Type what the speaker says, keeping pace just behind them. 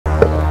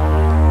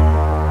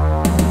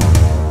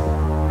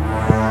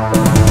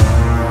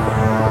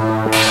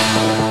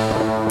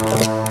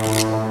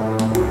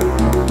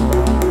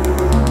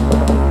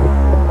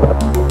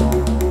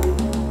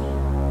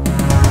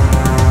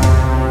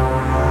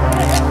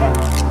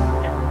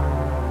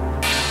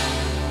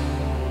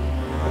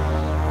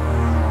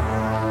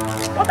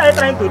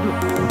trying to do?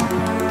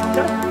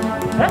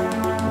 Huh?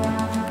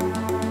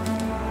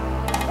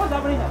 What's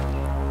happening here?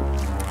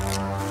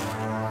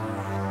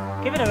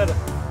 Give it a minute.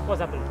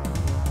 What's happening?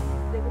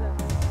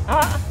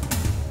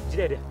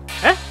 Jide,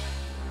 eh?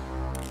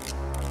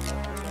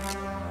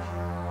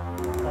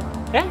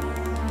 Eh?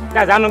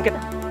 Guys, I don't get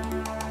that.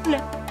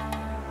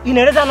 You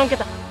know, I don't get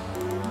that.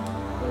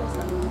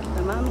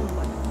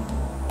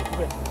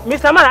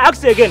 Mr. Man, I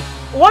ask you again.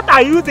 What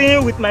are you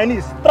doing with my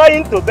niece?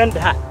 Trying to bend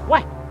her?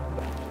 Why?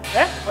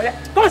 Eh? Oh yeah.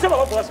 Come on, say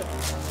what was it?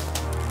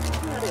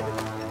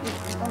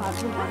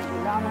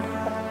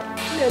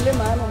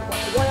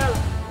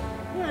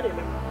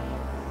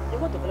 You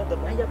want to collect the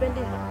money? You're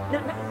bending her. You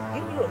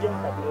don't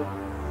have to.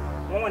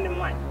 No one in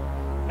mind.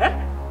 Eh?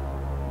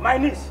 My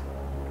niece.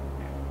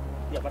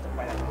 Yeah, but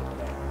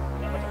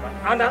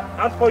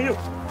and for you.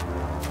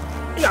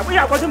 Yeah, we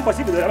are going to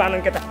possible to run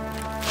and get her.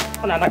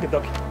 On another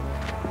dog.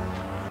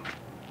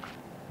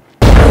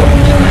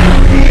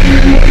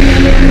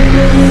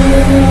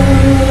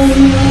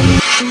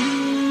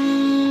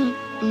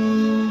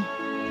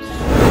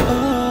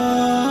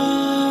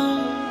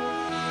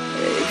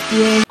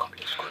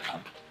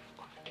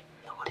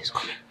 Nobody's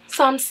coming.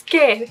 So I'm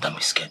scared. Don't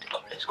be scared.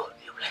 Come, let's go.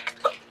 You like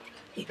it. Come.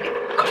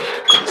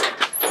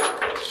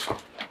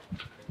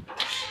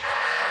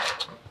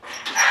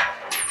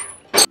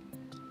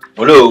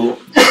 Hello.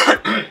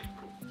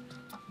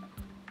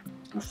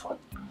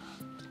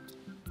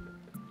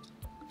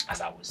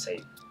 As I was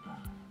saying,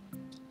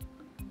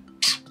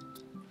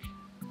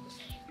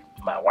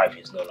 my wife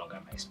is no longer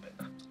my spec.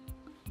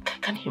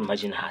 Can you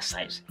imagine her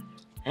size?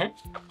 Eh?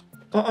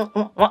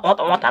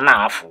 What an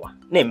half one?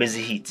 Name is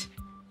heat.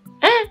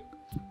 Eh?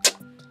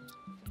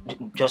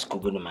 Just go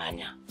to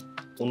mania.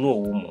 No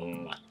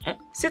woman.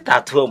 Sit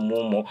at home,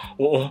 Momo.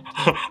 Oh,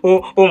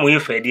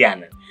 ifedi.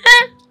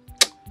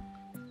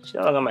 She's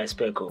no longer my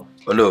spec.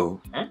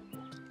 Hello. Eh?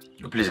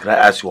 Please, can I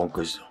ask you one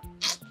question?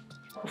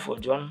 For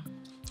John?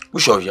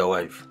 Which of your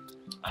wife?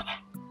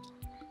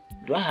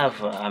 Do I have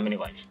how many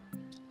wives?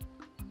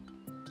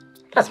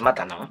 Doesn't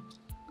matter now.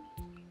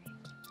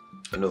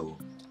 No.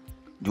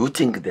 Do you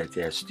think that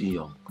they are still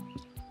young?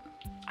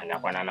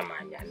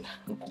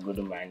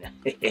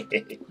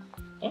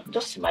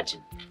 Just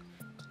imagine.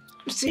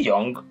 I'm still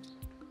young.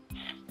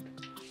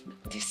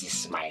 This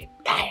is my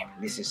time.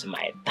 This is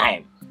my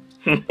time.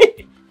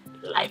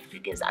 Life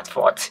begins at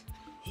 40.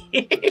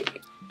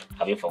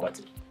 Have you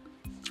forgotten?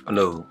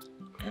 No.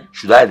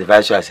 Should I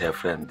advise you as a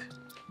friend?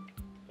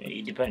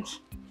 It depends.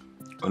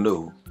 Oh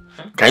no.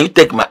 Can you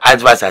take my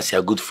advice as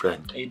a good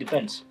friend? It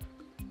depends.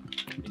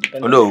 It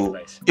depends on the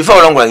advice. If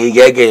I don't want to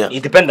get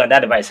it depends on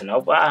that advice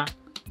now.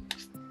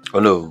 Oh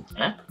no.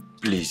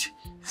 Please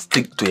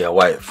stick to your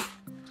wife.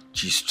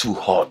 She's too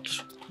hot.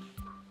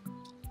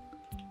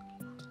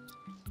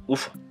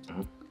 Oof.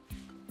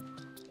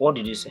 What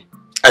did you say?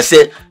 I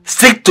said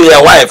stick to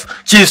your wife.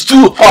 She's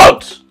too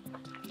hot.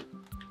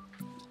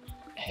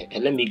 Hey,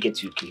 let me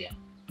get you clear.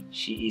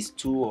 She is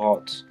too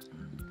hot.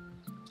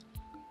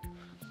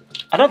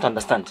 I don't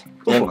understand.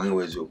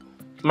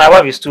 My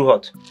wife is too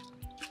hot.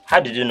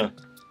 How did you know?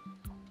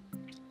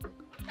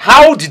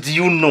 How did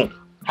you know?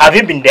 Have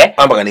you been there?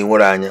 I'm not going to you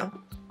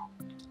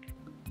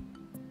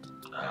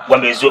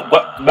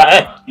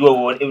are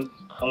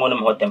one of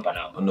them hot temper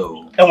now.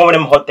 No. I'm one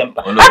of them hot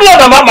temper. Oh, no. How do you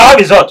know my wife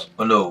is hot?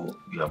 Oh no,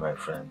 you are my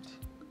friend.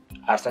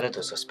 I've started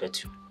to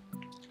suspect you.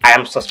 I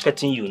am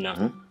suspecting you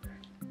now.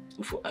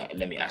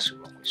 Let me ask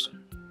you one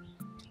question.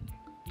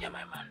 You're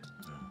my man.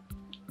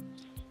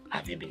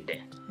 Have you been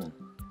there?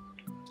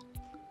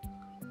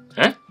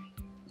 Huh?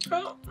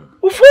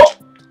 Ufo!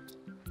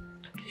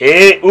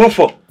 Hey,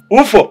 Ufo!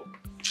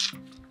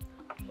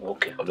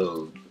 Okay.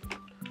 Hello.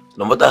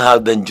 No matter how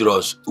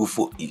dangerous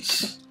Ufo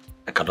is,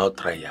 I cannot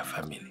try your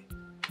family.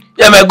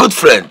 You're my good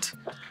friend,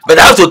 but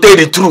I have to tell you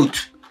the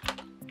truth.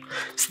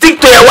 Stick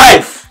to your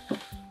wife.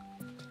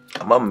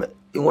 Mama,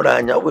 you want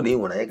to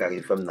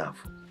get from now.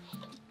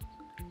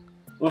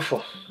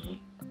 Ufo,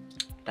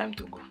 time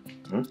to go.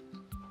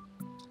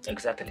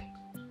 Exactly.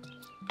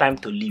 Time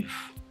to leave.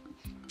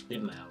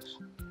 Leave my house.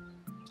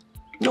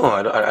 No,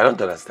 I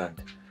don't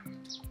understand.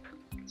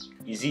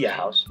 Is it your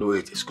house? No,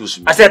 wait, excuse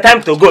me. I said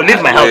time to go.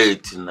 Leave my house.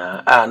 Wait,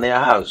 nah. Near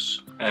your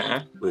house.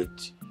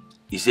 Wait.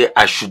 You say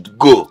I should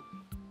go,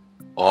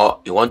 or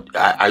you want?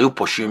 Are you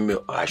pursuing me,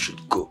 or I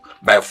should go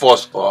by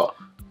force, or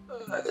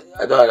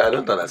I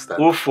don't understand.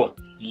 Ufo,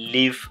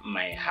 leave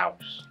my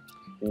house.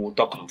 We'll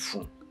talk on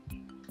phone.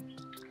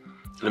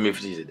 Let me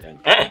finish it then.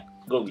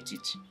 Go with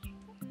it.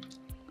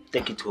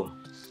 Take it home.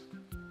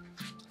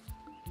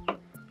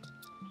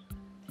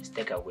 Let's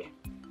take away.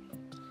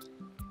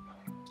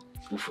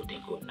 Ufo, they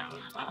go now.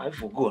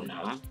 If we go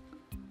now.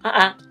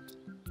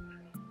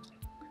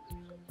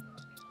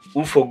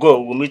 Ufo,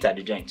 go. We'll meet at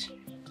the joint.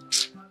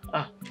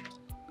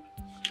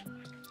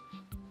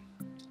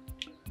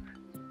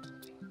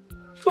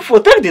 Ufo,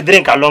 take the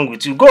drink along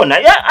with you. Go now.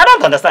 Yeah, I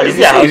don't understand. If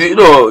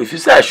you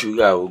say I should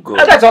go, I will go.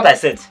 That's what I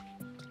said.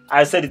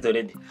 I said it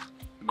already.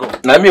 Go.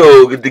 Now me,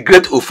 the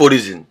great Ufo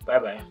reason. Bye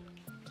bye.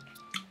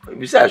 If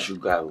you say I should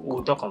go, I will go.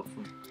 We'll talk on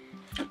phone.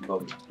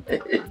 from me.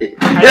 It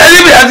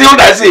doesn't mean as you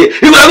can see.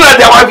 You can look at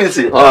their wife and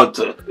say, oh,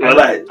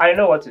 I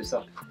know what you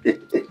saw.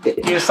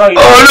 You saw it.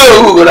 Oh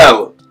no, who go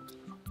now?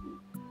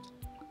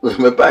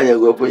 My panya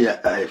go open your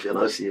eye if you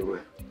not see well.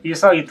 You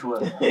saw it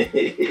well.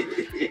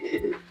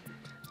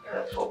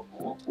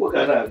 What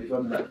can I have if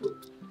I'm not?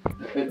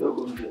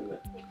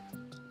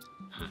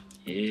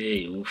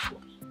 Hey, Ufo.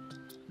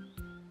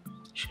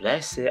 Should I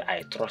say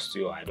I trust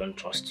you or I don't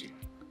trust you?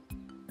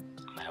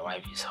 My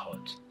wife is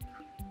hot.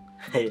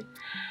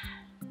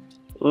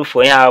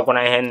 Ufo,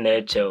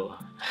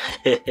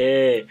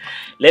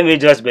 let me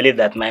just believe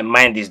that my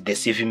mind is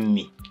deceiving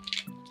me.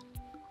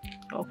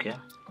 Okay.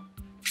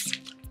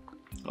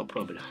 No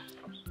problem.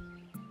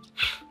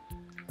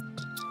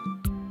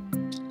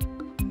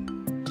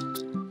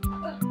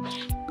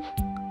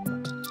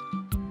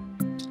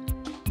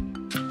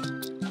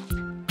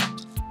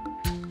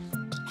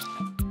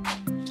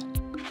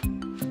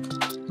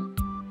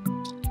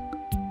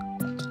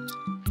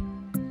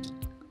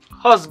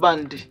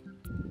 Husband,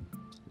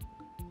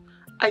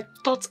 I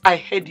thought I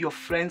heard your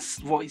friend's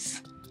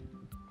voice.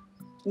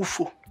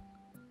 Ufo,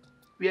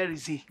 where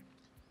is he?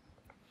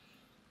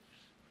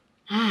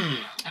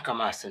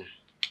 Akamasin,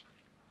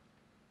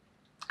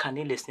 can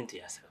you listen to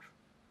yourself?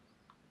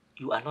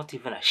 You are not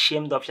even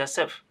ashamed of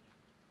yourself.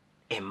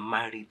 A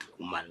married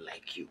woman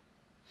like you.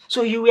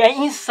 So you were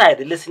inside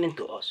listening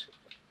to us.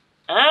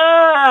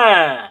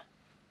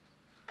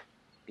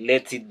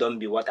 Let it don't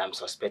be what I'm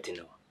suspecting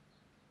of.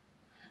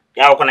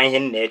 But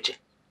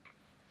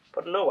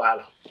no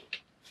while.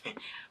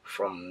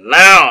 From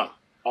now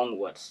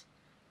onwards,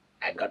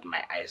 I got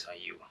my eyes on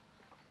you.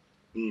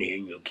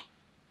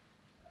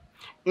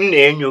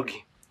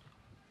 Nyogi.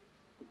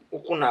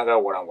 Ukunaga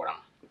waram.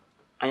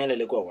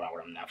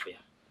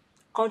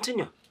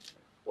 Continue.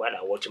 While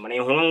I watch my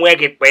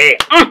homework it pay.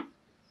 You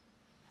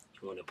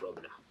want a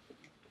problem?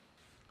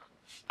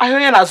 I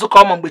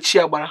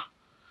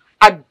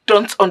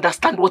don't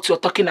understand what you're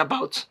talking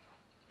about.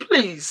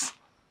 Please,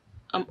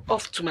 I'm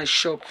off to my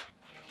shop.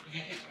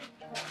 You're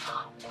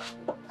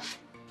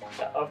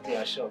off to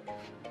your shop.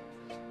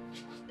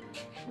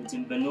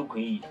 Within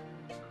Benukui.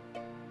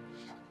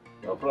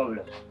 No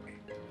problem.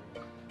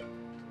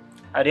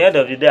 At the end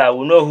of the day, I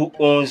will know who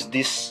owns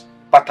this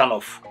pattern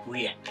of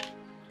wear.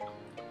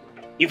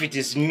 If it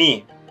is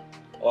me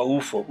or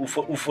Ufo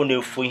ne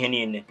Ufo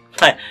here.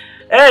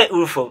 Hey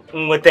Ufo,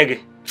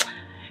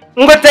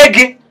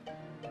 ngotegi.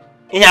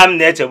 I'm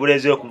nature, but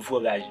there's no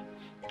Ufo guys.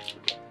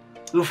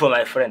 Ufo,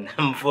 my friend,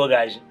 I'm Ufo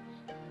guys.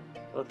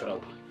 No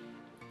trouble.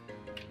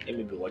 Let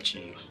me be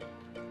watching you.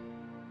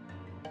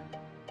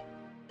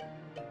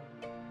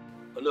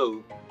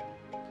 Hello.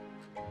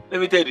 Let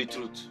me tell you the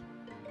truth.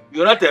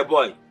 You're not a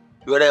boy.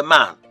 You're a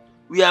man.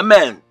 We are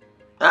men.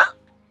 Huh?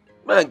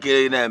 Man,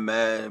 killing a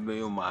man,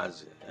 you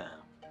must.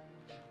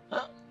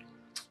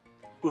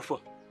 Ufo.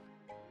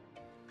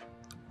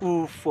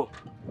 Ufo.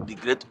 The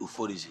great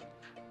Uforism.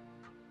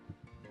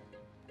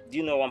 Do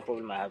you know one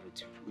problem I have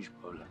with you? Which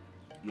problem?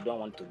 You don't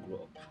want to grow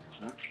up.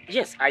 Huh?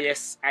 Yes, I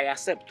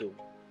accept too.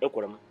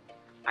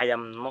 I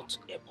am not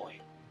a boy.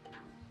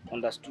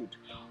 Understood?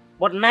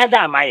 But neither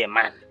am I a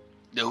man.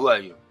 Then who are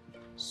you?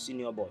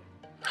 Senior boy.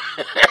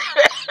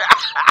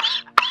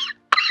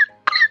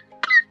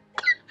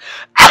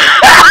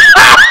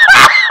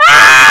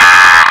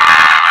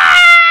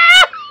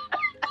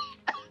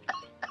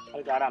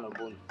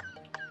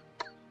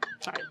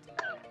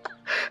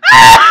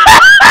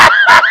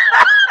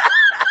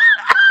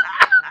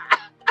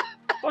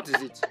 What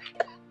is it?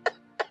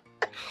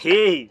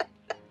 Hey!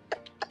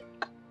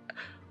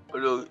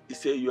 Hello, you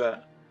say you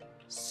are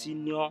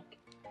senior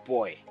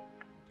boy.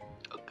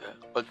 Okay,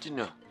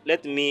 continue.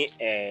 Let me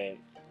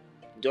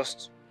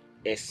just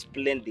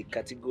explain the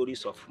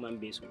categories of human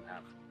beings we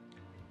have.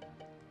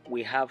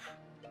 We have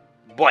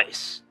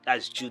boys,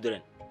 that's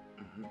children.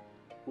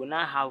 We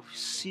now have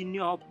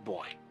senior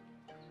boy.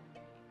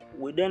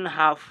 We then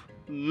have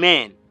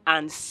men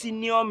and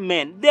senior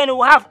men. Then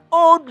we have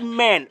old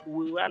men.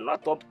 We are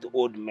not up to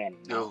old men.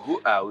 No,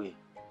 who are we?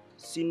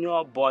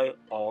 Senior boy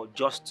or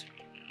just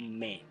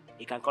men.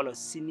 You can call us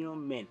senior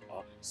men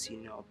or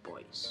senior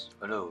boys.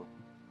 Hello,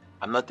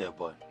 I'm not a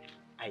boy.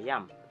 I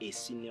am a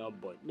senior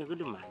boy.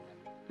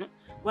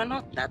 We're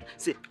not that.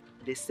 See,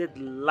 they said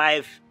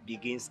life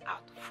begins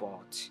at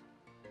 40.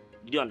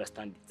 Did you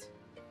understand it?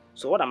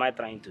 So what am I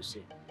trying to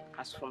say?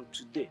 As from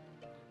today,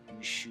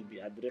 we should be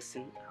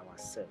addressing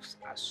ourselves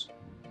as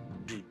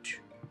dude.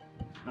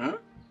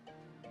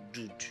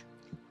 Dude.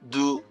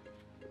 Dude.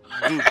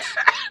 I'm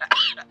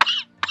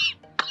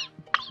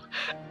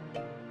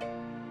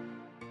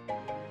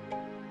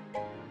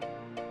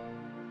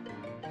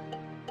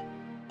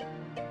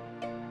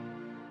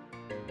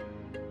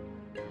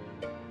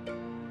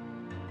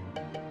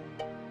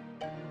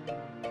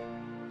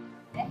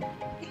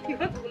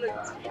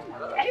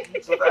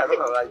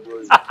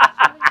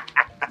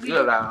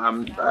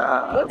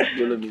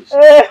follow me.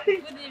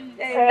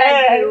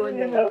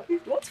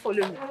 What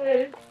follow me?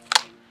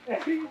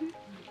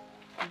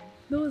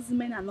 Those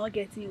men are not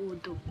getting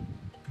old though.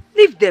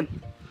 Leave them.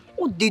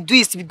 What they do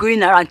is to be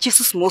going around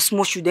chasing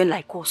small children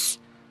like us.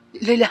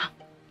 Leila.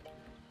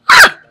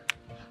 What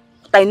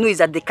I know is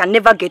that they can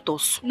never get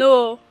us.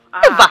 No.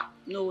 Ever.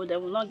 No, they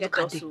will not get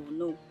us. So,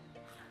 no.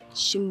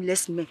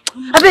 Shameless men.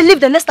 I believe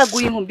them. Let's start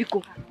going home,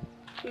 Biko.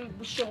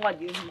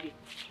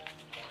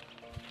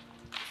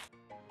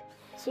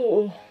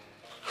 So,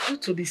 due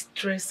to the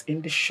stress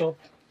in the shop,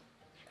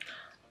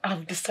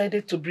 I've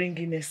decided to bring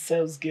in a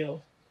sales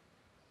girl.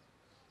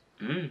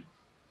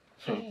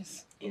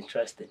 Yes.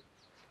 Interesting.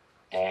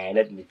 And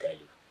let me tell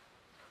you,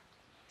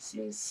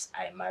 since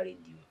I married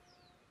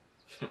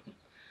you,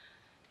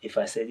 if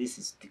I say this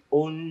is the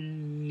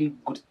only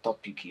good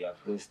topic you have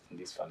raised in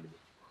this family,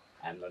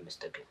 I'm not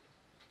mistaken.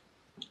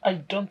 I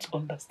don't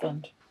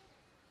understand.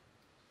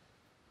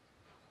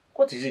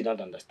 What is it you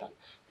don't understand?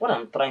 What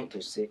I'm trying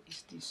to say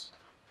is this.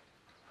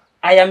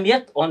 I am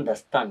yet to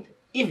understand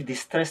if the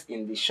stress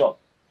in the shop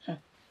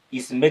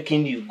is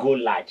making you go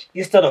large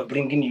instead of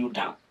bringing you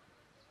down.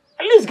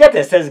 At least get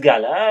a sales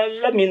girl.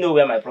 Let me know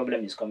where my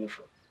problem is coming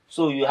from.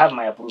 So you have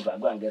my approval.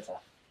 Go and get her.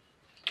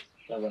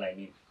 That's what I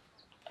mean.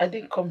 I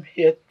didn't come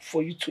here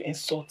for you to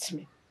insult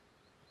me.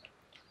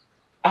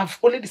 I've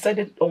only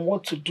decided on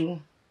what to do.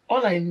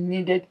 All I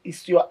needed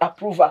is your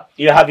approval.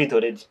 You have it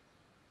already.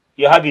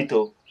 You have it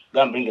all.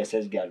 Go and bring a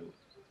sales girl.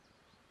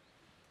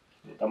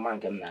 The man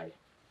can marry.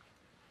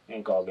 You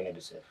ain't call again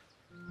yourself.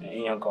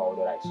 You ain't call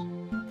the rights.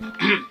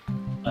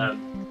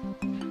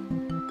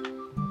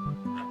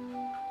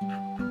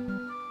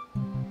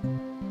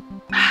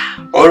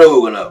 All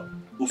over now.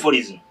 For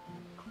reason.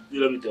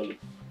 You let me tell you.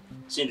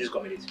 See in this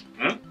community.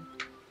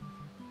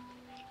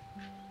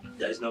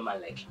 There is no man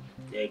like you.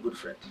 You're a good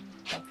friend.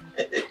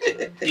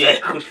 You're a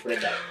good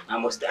friend. I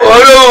must.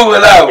 All over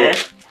now.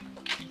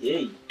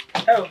 Yeah.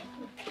 Oh.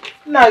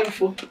 Now you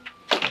fool.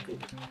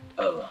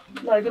 Oh.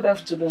 No, good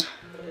afternoon.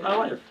 My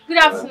wife. Good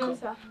afternoon,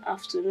 sir.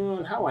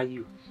 Afternoon. How are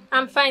you?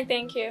 I'm fine,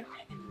 thank you.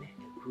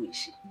 Who is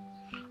she?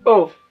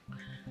 Oh,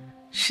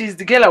 she's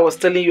the girl I was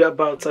telling you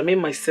about. I mean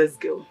my sales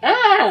girl.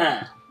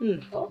 Ah.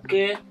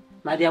 Okay.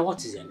 My dear,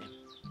 what is your name?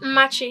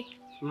 Machi.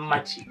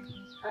 Machi.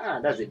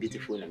 Ah, that's a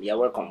beautiful name. You're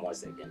welcome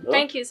once again. Oh?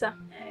 Thank you, sir.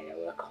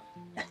 You're welcome.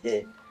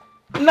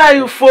 Now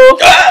you fool.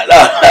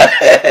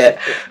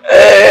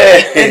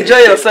 Enjoy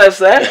yourself,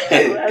 sir.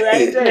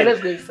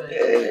 Let's go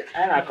inside. I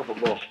a cup of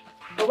ball.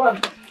 Come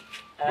on.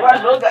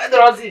 Right, no, get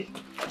Rosie.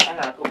 I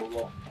a cup of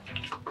ball.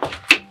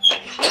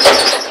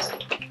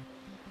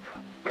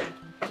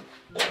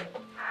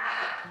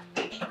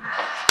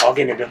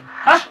 Okay,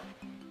 huh?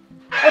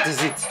 What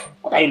is it?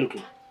 What are you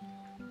looking?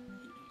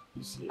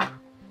 You see,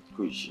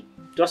 who is she?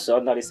 Just the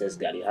ordinary sales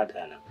girl. You had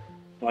her now.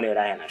 One of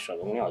Ryan and shop.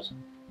 Who else?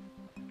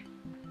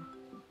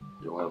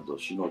 Your wife,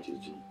 does she not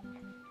use you?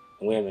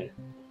 Women.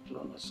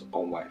 No,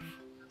 second wife.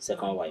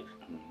 Second wife.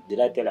 Did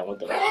I tell her what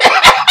to do?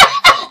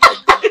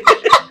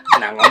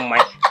 Nah, on my.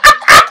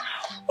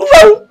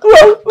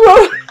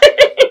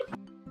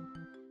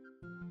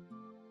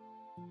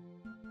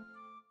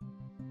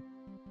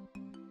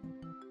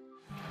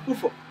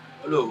 Ufo.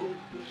 Hello.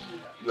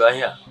 You are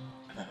here?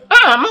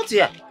 Ah, I'm not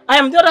here. I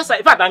am the other side.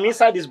 In fact, I'm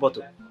inside this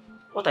bottle.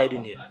 What are you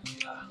doing here?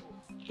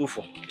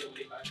 Ufo.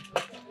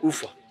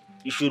 Ufo.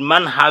 You should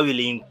man how will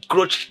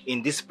encroach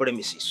in these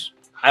premises.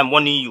 I'm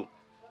warning you.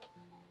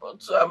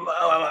 But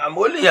I'm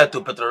only here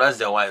to patronize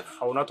their wife.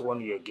 I will not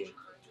warn you again.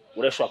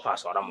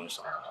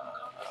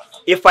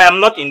 If I am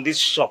not in this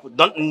shop,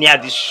 don't near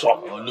this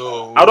shop. Oh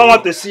no. I don't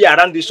want to see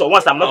around this shop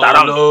once I'm not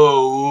around.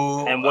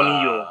 No. I'm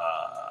warning you.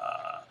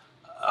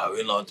 Are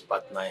we not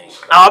partner in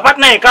crime? Our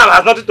partner in crime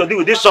has nothing to do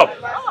with this shop.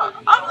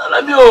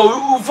 Let me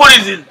know. Ufo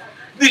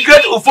the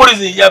great Ufo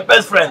is your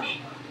best friend.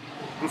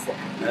 Ufo.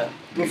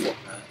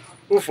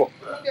 Ufo.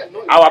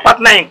 Our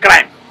partner in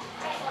crime.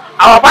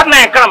 Our partner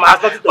in crime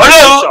has nothing to do with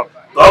this shop.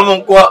 Come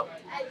on,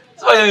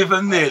 so you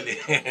even nearly.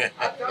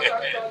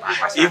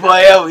 If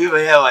I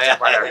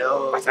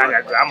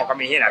I'm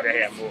coming here and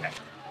here.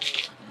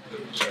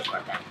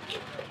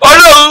 Oh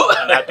no!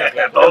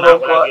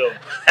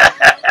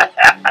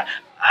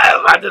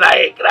 I'm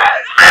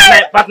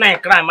partner in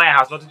crime. My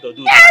has nothing to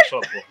do with the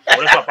shop.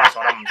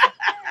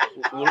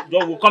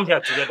 We'll come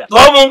here together.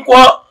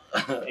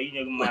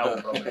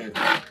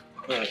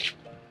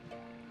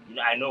 You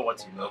know, I know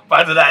what you know.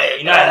 Partner,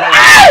 you know, I know.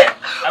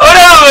 Oh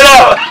no!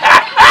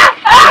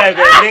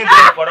 Drink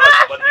for us,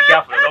 but be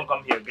careful. Don't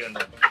come here again.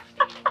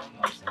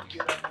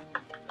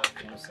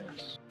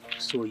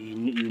 So you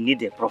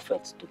need a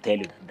prophet to tell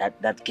you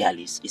that girl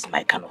is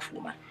my kind of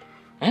woman.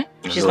 Eh?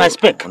 She's my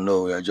spec.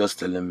 No, you're just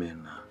telling me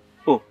now.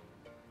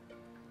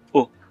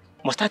 Oh,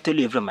 must I tell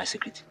you every my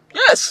secret?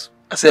 Yes,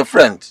 as a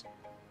friend.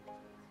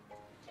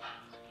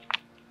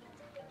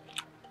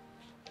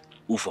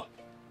 Ufo.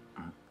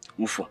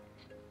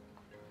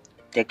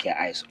 Take your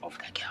eyes off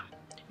that girl.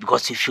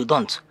 Because if you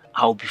don't,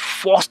 I'll be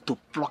forced to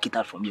pluck it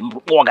out from you.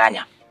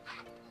 Mrupoganya.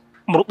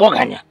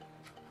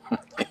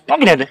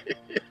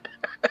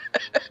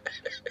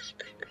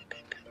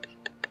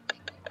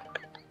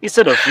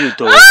 Instead of you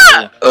to...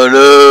 Oh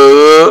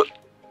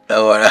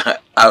no!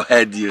 I've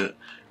heard you.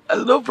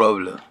 That's no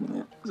problem.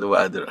 So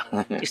what?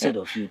 Instead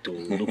of you to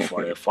look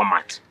for a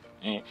format,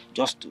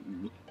 just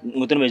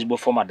to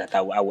format that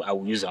I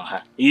will use on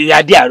her. You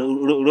are there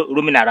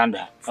roaming around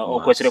her.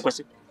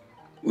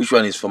 Which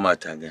one is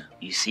format again?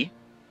 You see?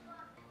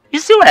 You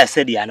see what I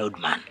said? You are an old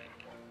man.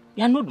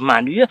 You are an old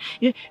man. You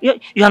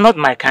are not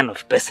my kind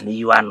of person.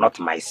 You are not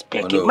my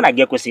spec. Oh, no. When I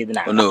get question,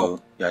 oh no,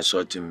 you are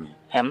insulting me.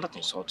 I am not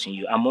insulting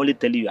you. I'm only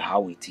telling you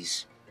how it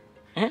is.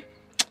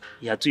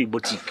 You are too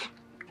boutique.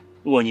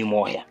 You want you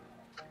more here.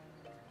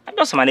 I'm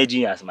just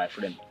managing you as my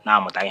friend.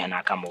 Now I'm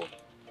not come over.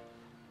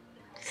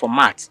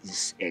 Format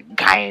is a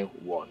guy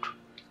word.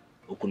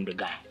 Okunde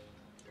guy.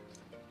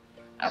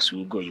 As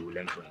we go, you will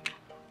learn from me.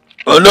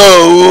 Oh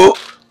no!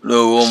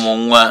 No,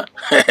 Mongwa.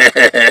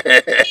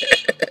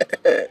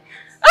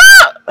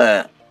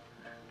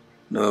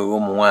 No,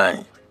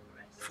 Mongwa.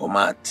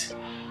 Format.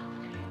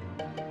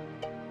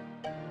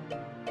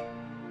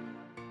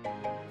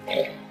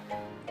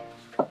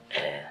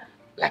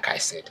 Like I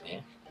said,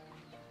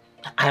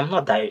 I am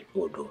not that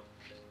old though.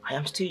 I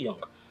am still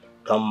young.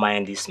 Don't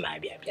mind this my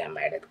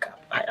red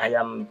cap. I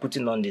am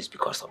putting on this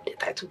because of the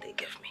title they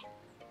gave me.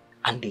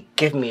 And they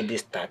gave me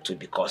this tattoo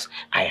because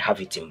I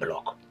have it in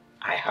block.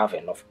 I have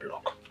enough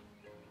block.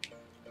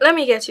 Let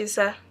me get you,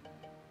 sir.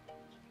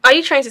 Are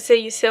you trying to say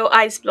you sell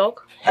ice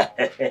block?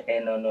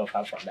 No,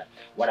 far from that.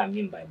 What I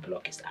mean by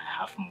block is I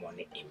have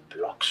money in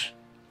blocks.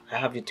 I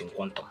have it in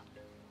quantum.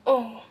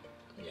 Oh.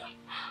 Yeah.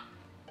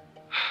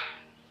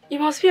 You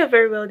must be a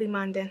very wealthy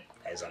man then.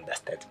 That is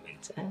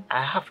understatement.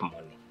 I have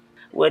money.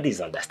 Where is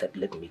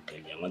understatement? Let me tell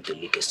you, I want to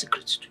leak a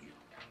secret to you.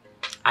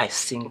 I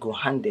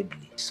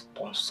single-handedly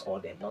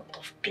sponsored a lot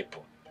of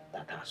people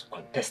that has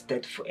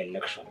contested for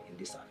election in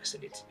this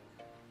vicinity.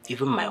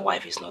 Even my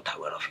wife is not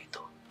aware of it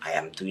though. I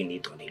am doing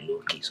it on a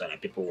low key so that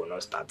people will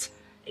not start,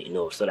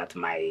 so that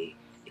my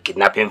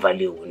kidnapping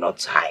value will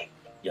not high.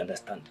 You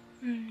understand?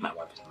 My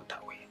wife is not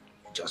aware.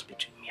 Just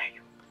between me and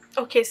you.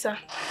 Okay, sir.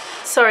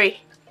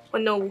 Sorry. Oh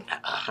no.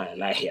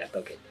 Now here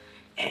talking.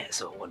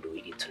 So what do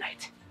we eat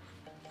tonight?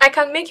 I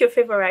can make your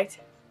favorite.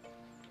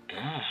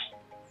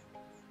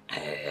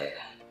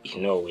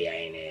 We are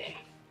in a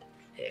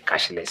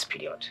cashless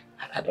period.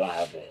 I don't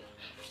have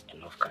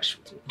enough cash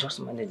with me. Just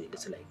manage the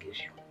little I gave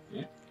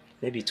you.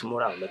 Maybe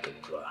tomorrow I'll make a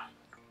drawer.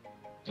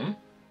 Okay.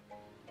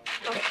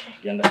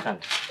 You understand?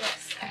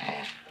 Yes.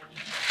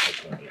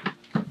 No problem.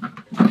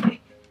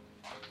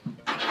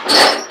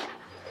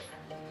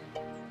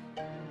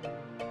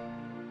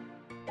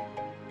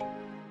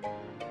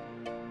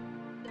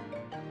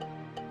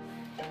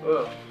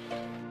 Well,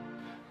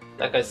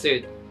 like I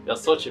said, you're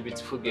such a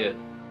beautiful girl.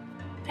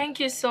 Thank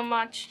you so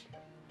much.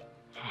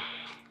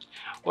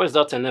 What is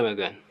that your name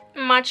again?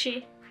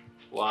 Machi.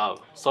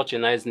 Wow, such a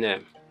nice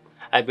name.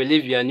 I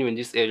believe you are new in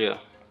this area.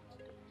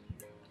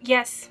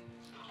 Yes.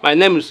 My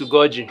name is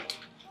Ugoji.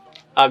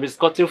 I've been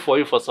scouting for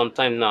you for some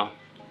time now.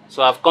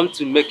 So I've come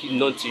to make it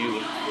known to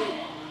you.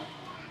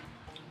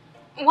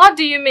 What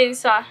do you mean,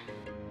 sir?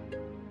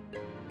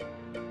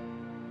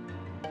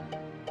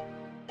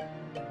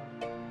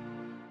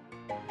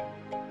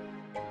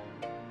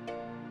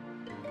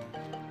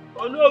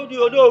 Oh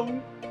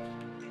no.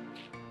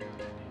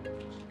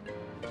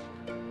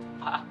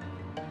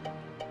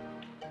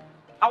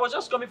 I was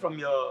just coming from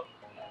your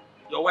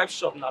wife's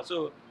shop now,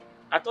 so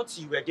I thought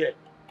you were there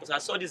because I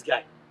saw this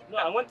guy. No,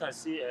 I went and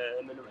see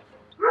Melo, my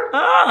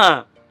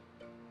friend.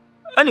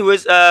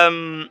 Anyways,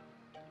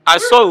 I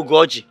saw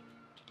Ugoji,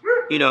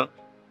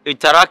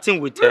 interacting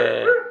with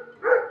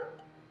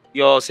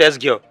your sales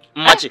girl,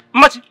 Machi.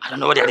 Machi? I don't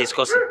know what they're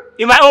discussing.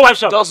 In my own wife's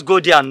shop? Just go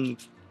there and,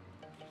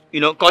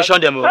 caution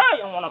them.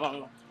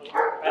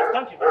 Hey,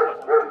 thank you very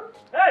much.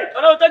 Hey,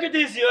 no, take it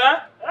easy,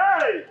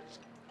 Hey!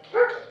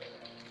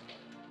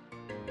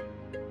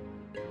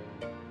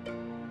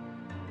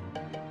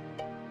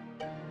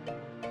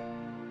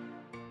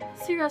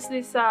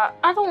 Seriously, sir,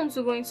 I don't want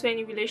to go into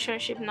any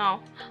relationship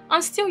now.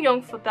 I'm still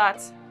young for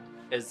that.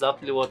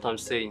 Exactly what I'm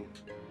saying.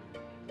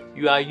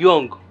 You are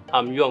young,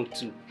 I'm young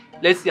too.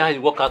 Let's see how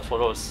it works out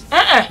for us.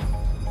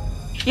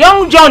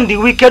 Young John, the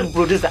wicked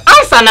producer.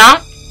 Answer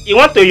now! You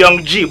want a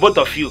young G, both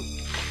of you.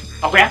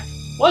 Okay?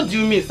 What do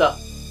you mean, sir?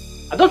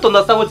 I don't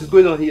understand what is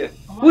going on here.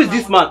 Who is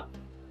this man?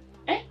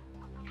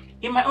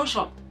 In my own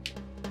shop.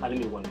 Now let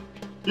me warn you.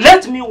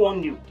 Let me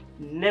warn you.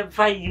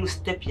 Never you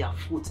step your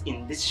foot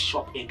in this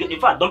shop again. In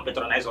fact, don't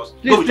patronize us.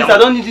 Please, I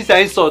don't need this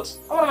insult.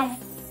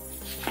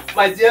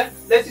 My dear,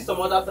 let's see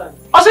some other time.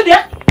 Also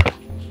there?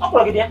 Up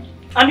there.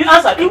 And you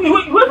answer. You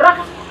wait,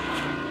 Braka.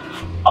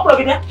 Up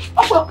there.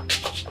 Up.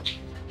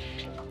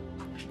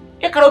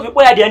 You can't be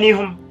quiet there near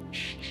him.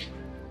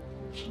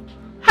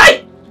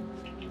 Hi.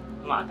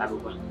 Ma,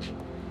 taruba.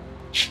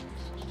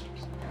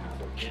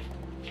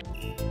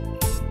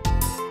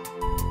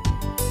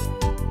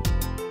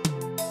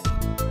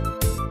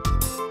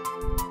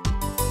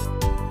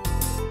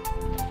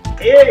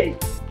 Hey!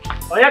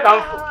 Oh, you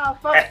come.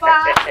 Papa.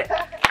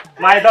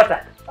 My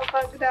daughter.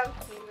 Papa, good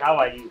afternoon. How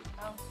are you?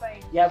 I'm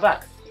fine. You're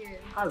back? Yeah.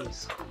 How is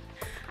school?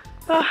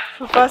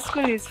 Papa,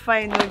 school is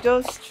fine. No,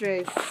 just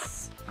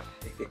stress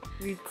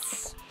with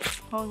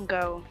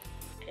Hunger.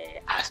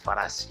 As far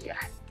as you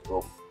are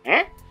home,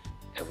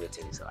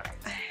 everything is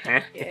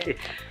alright.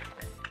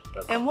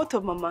 And what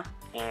of Mama?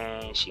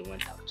 She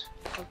went out.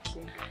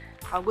 Okay.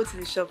 I'll go to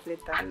the shop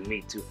later. And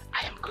me too.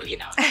 I am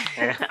going out.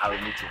 I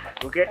will meet you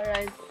back. Okay?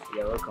 Alright.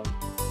 You're welcome.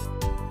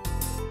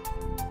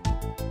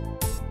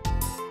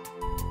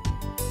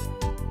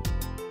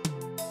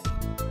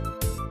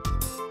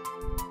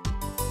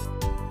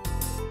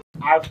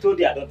 I've told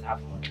you I don't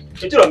have money.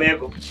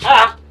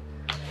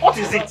 What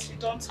is it? You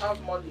don't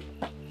have money.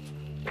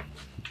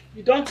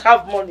 You don't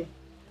have money.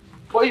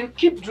 But you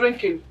keep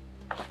drinking.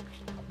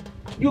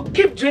 You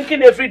keep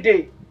drinking every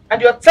day.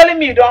 And you're telling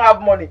me you don't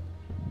have money.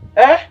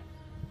 Eh?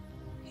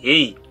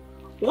 Hey,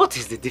 what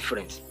is the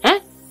difference?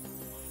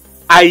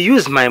 I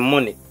use my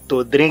money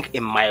to drink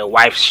in my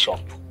wife's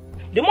shop.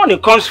 The money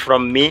comes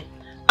from me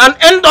and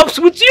ends up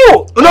with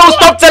you. No,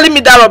 stop telling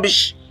me that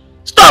rubbish.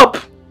 Stop!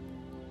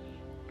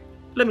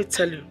 Let me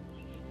tell you.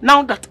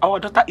 Now that our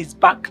daughter is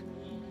back,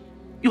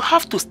 you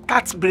have to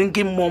start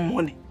bringing more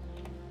money.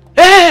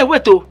 Hey,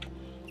 wait oh.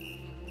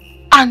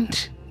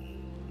 And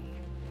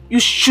you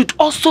should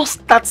also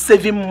start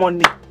saving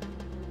money.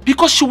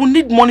 Because she will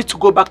need money to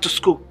go back to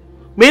school.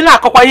 I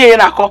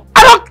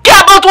don't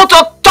care about what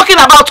you're talking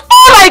about.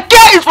 All I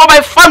care is for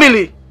my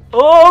family.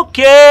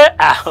 Okay.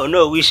 Oh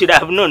no, we should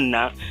have known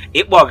now.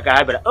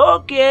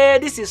 Okay,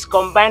 this is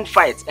combined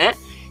fight.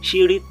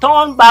 She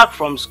returned back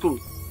from school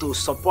to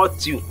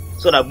support you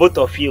so that both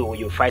of you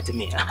will fight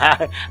me.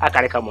 I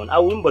can't come on. I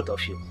will win both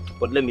of you.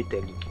 But let me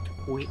tell you,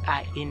 we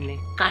are in a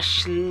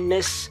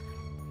cashless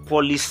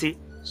policy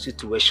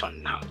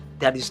situation now.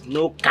 There is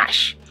no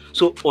cash.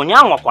 So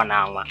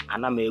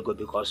ego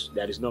because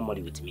there is no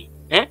money with me.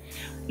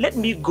 Let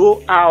me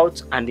go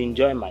out and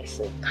enjoy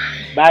myself.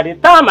 By the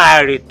time I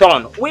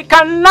return, we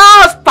can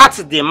now start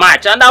the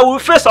match and I will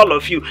face all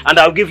of you and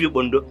I will give you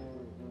bondo.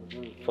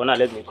 For now,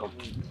 let me come.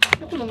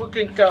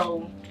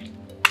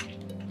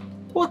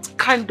 What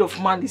kind of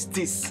man is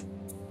this?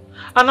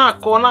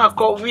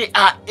 Anako, we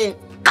are in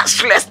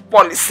cashless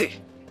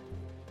policy.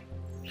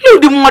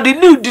 Leave the money,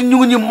 leave the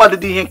new money,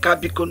 the henka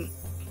bikon.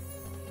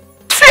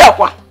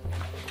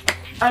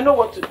 I know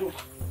what to do.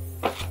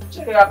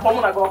 Check it out, come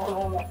on, I go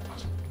home.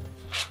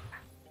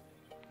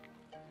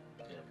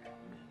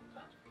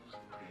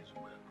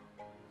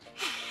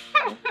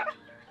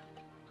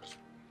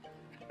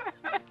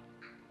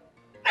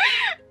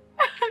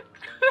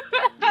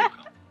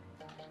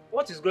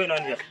 What is going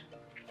on here?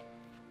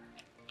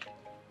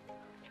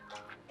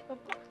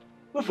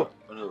 Ufo,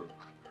 No.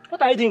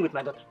 what are you doing with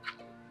my daughter?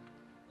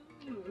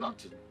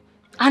 Nothing.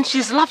 And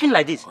she's laughing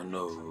like this. Oh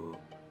no.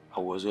 I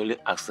was only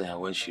asking her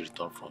when she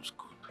returned from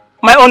school.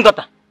 My own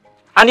daughter.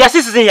 And your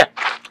sister's in here.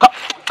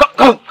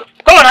 Come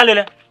on,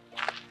 Lele.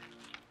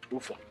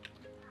 Ufo.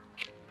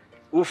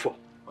 Ufo.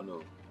 Oh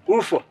no.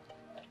 Ufo.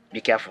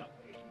 Be careful.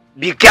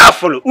 Be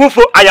careful.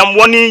 Ufo, I am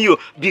warning you.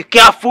 Be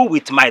careful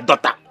with my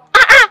daughter.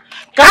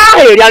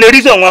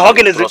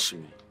 Trust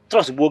me.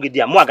 Trust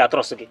Bogi, more I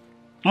trust you.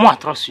 More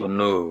trust you. Oh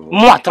no.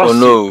 More trust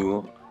you.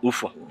 Oh no.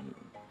 Ufo.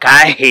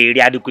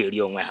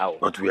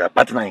 But we are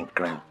partner in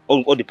crime.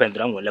 All depends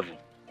on what level.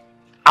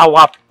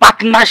 Our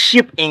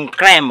partnership in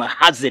crime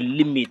has a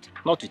limit.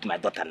 Not with my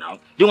daughter now. Do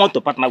you want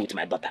to partner with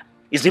my daughter?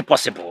 Is it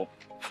possible?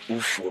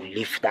 Ufo,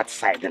 leave that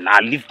side and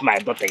I'll leave my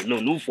daughter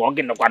alone. Ufo,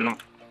 again,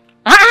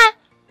 I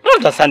don't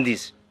understand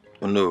this.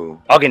 Oh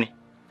no. Again.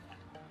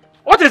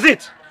 What is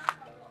it?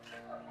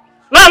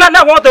 No,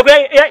 what to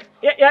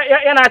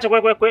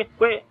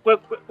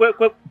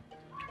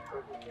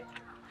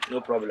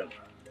no problem.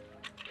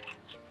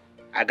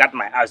 I got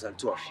my eyes on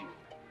two of you.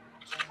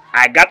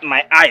 I got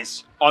my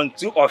eyes on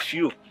two of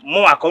you.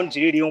 More I can't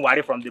really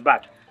worry from the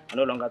back. I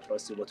no longer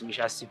trust you, but we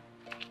shall see.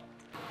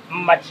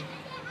 Magic.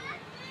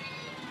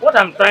 What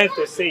I'm trying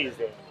to say is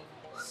that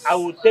I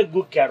will take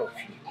good care of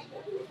you.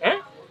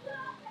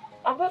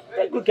 I will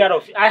take good care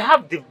of you. I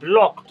have the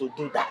block to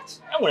do that.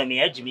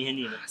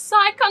 So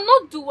I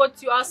cannot do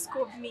what you ask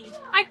of me.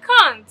 I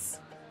can't.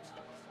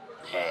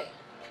 Hey,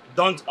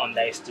 don't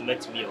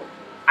underestimate me.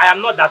 I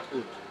am not that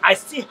old. I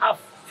still have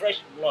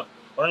fresh blood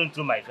running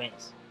through my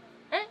veins.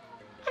 And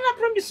I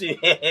promise you,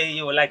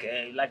 you will like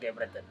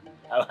everything.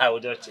 I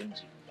will just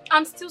change you.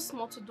 I'm still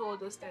small to do all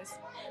those things.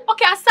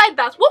 Okay, aside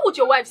that, what would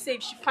your wife say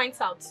if she finds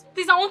out?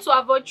 Please, I want to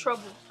avoid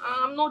trouble.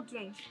 I'm not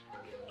doing.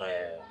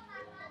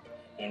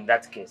 In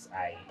that case,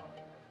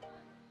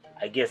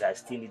 I guess I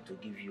still need to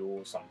give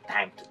you some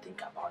time to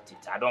think about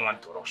it. I don't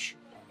want to rush you.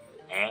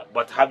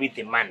 But have it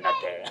in mind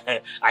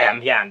that I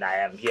am here and I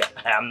am here.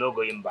 I am not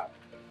going back.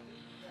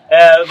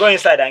 Go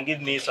inside and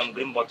give me some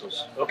green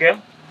bottles, okay?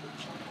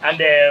 And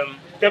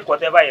take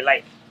whatever you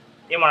like.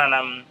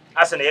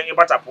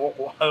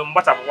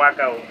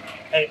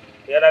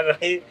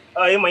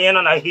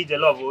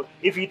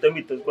 If you tell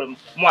me to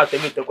more tell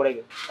me to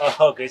correct.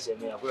 Okay, so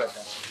me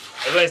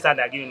I go inside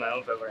and give me my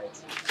own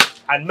favorite.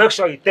 And make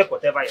sure you take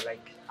whatever you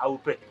like. I will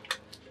pay.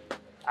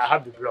 I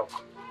have the block.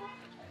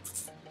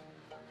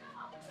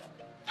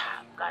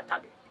 God,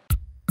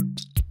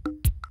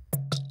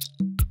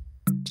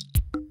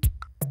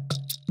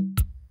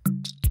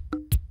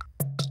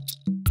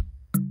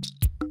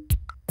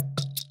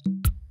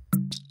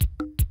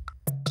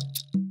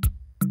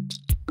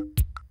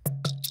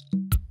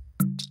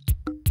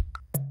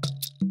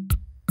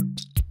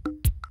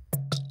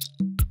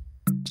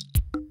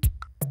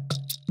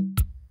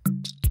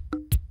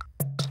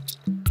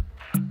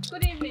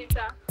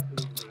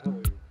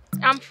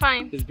 I'm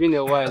fine. It's been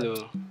a while,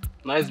 oh.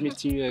 Nice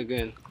meeting you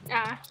again.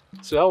 Yeah.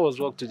 So how was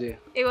work today?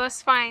 It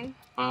was fine.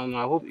 And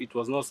I hope it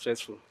was not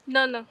stressful.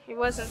 No, it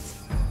wasn't.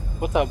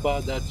 What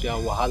about that your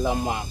Wahala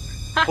man?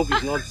 Hope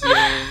he's not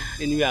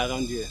anywhere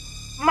around here.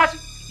 Mercy,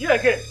 you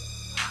again.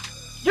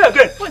 You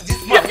again. What's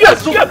this man? You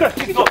again.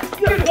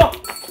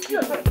 You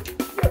again.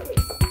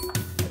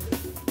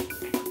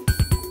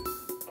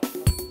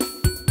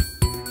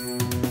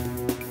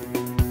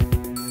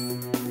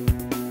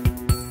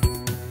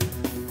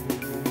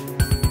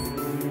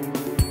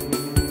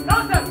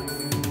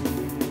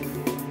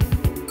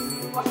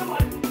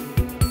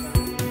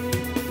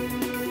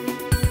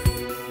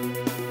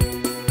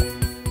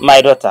 My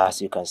daughter,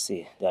 as you can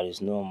see, there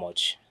is no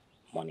much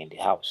money in the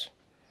house.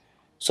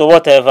 So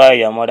whatever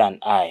your mother and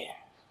I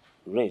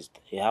raised,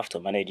 you have to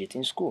manage it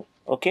in school,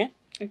 okay?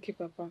 Okay,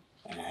 Papa.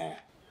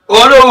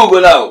 Oh no, go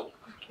now.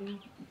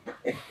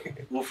 Okay.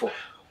 Ufo.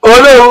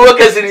 Oh no,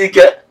 okay,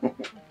 Sirike.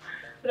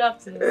 Good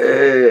afternoon.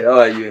 Hey, how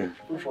are you?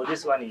 Ufo,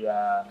 this one you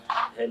are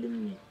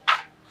telling me.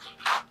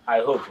 I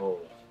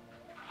hope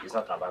it's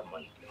not about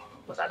money,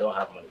 but I don't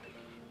have money to give.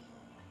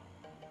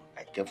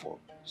 I came for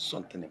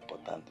something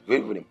important,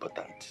 very, very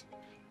important.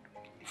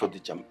 For the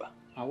chamber.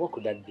 And what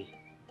could that be?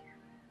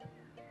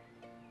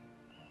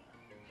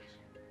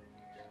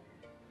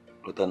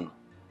 Rotan,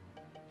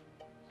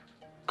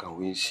 can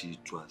we see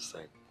to our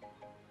side?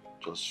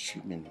 Just a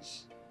few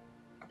minutes.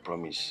 I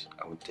promise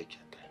I will take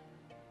your time.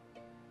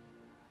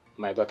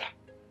 My daughter.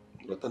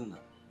 Rotan.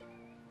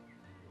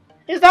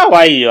 Is that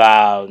why you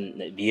are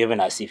behaving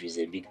as if it's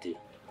a big deal?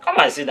 Come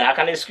and sit down. I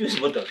can excuse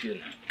both of you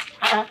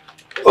now.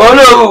 Oh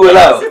no, go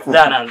now. Sit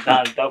down and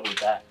talk with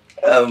her.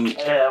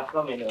 I'm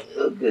coming up.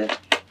 Okay.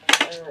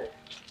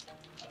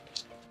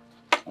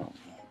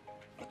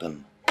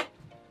 Rotan.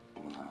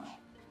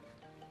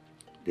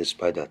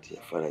 Despite that,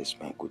 your father is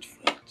my good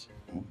friend.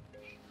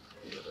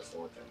 You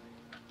understand what I mean?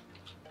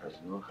 There's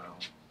no how.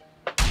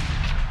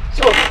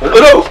 So,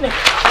 no!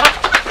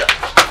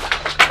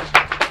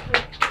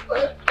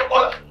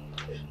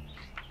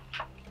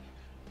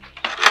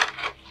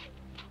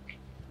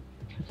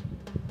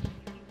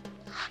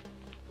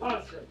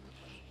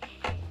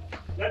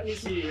 Let me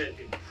see you.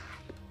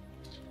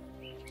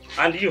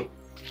 And you?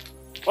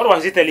 What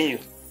was he telling you?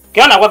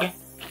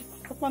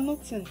 Papa,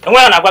 nothing. And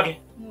where are you?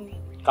 No.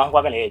 Can't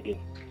work again.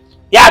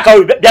 Yeah, I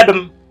can't be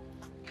them.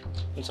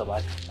 It's so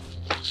bad.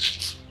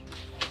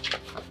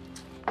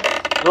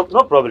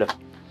 No problem.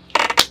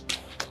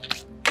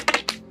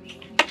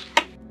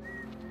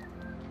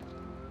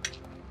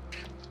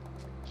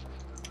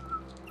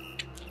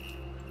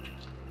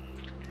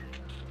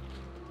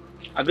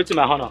 I go to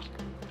my honor.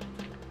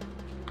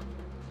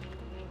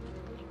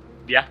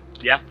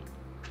 Yeah.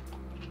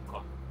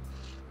 Come.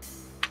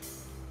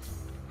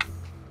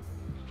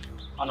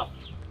 Honor.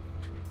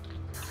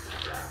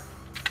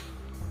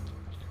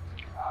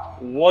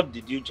 What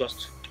did you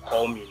just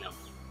call me now?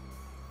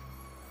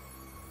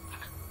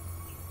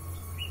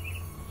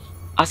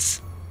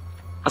 As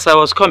I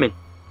was coming,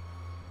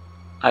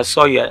 I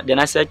saw you. Then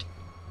I said,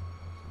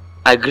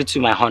 I greet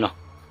you, my honor.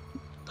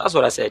 That's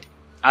what I said.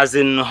 As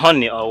in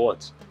honey or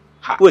what?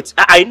 Wait,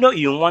 I know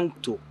you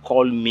want to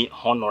call me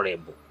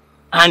honorable.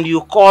 And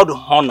you called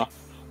honor.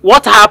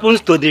 What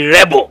happens to the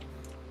rebel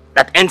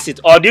that ends it?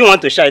 Or do you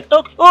want to share it?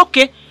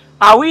 Okay.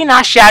 Are we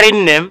not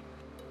sharing name?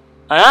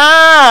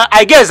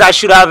 I guess I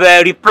should have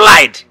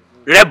replied.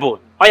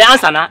 Rebel. Oh, your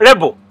answer now?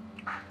 Rebel.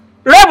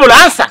 Rebel,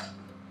 answer.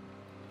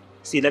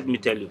 See, let me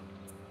tell you.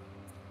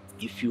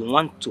 If you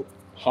want to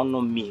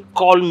honor me,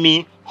 call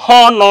me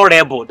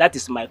honorable. That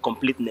is my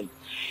complete name.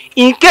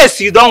 In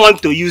case you don't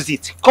want to use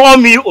it, call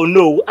me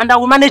Ono and I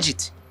will manage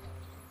it.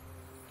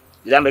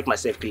 Did I make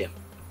myself clear?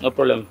 No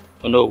problem,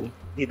 Ono.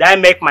 Did I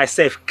make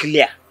myself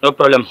clear? No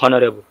problem,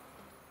 honorable.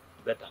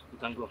 Better, you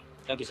can go.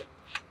 Thank you, sir.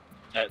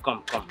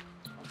 Come.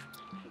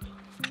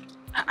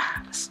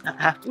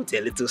 Put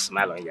a little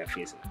smile on your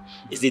face.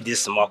 Is it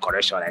this small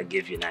correction I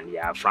gave you and you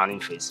are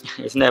frowning face?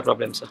 It's not a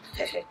problem, sir.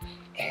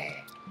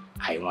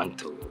 I want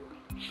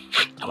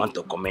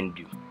to commend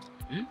you.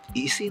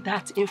 You see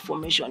that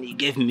information he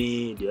gave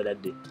me the other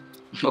day?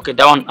 Okay,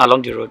 that one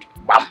along the road.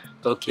 Bam!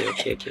 Okay.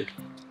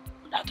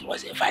 That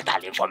was a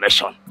vital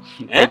information.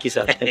 Thank you,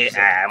 sir. Thank you,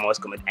 sir. I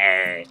must comment.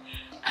 I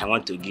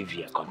want to give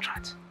you a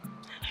contract.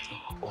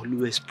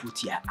 Always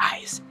put your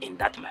eyes in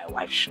that my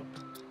wife's shop.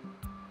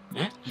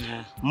 Yeah.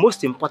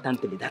 Most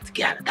importantly, that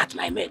girl, that's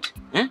my maid.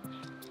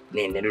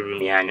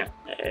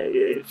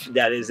 If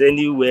there is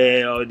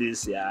anywhere all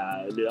this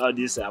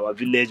our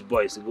village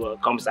boys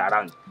comes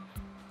around,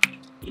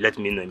 you let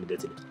me know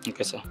immediately.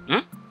 Okay, sir.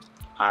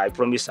 I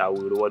promise I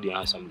will reward you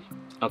handsomely.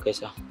 Okay,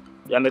 sir.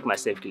 Do I make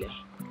myself clear?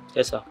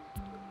 Yes, sir.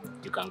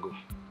 You can go.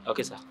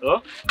 Okay, sir.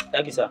 Oh?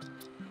 Thank you, sir.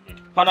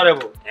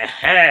 Honorable.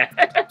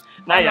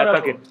 Now you're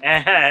talking.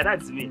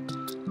 That's me.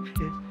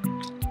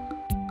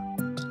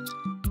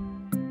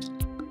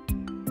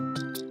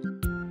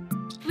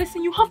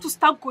 Listen, you have to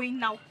start going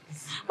now.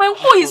 My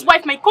uncle and his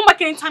wife might come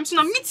back anytime soon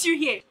and meet you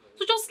here.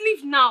 So just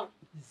leave now.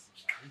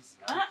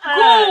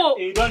 Go!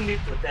 You don't need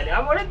to tell him.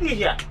 I'm already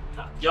here.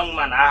 Young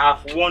man, I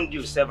have warned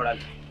you several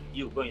times.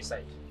 You go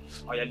inside.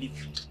 Or you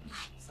leave.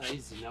 Sir,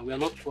 easy now. We are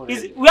not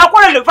quarreling. We are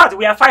quarreling, in fact,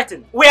 we are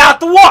fighting. We are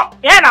at war.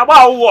 Yeah,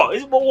 about war.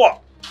 It's about war.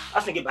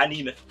 I think about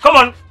email. Come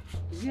on.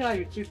 Is it how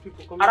you treat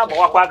people coming Arab to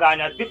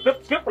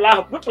people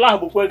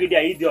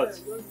are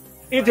idiots.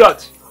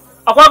 Idiots.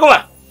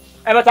 Akwaguma.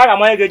 Emetaga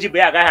mo ege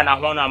jibe aga ha na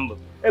ho na mbo.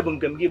 Ebu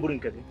nke m gi buru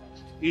nke gi.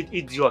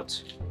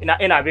 Idiot.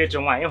 Ina be eche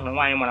nwa ihuru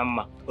nwa anyị mara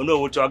mma. Ono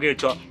owo cho ga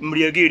echo.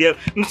 Mri ege ire.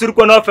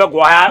 Msurukwo na ofe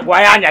gwa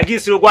ya anya gi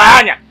suru gwa ya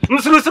anya.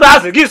 Msuru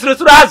azu gi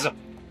suru azu.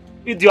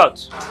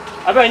 Idiot.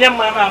 Abe nye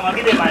mma ma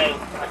gide my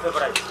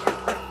favorite.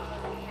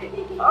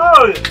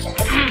 Oh.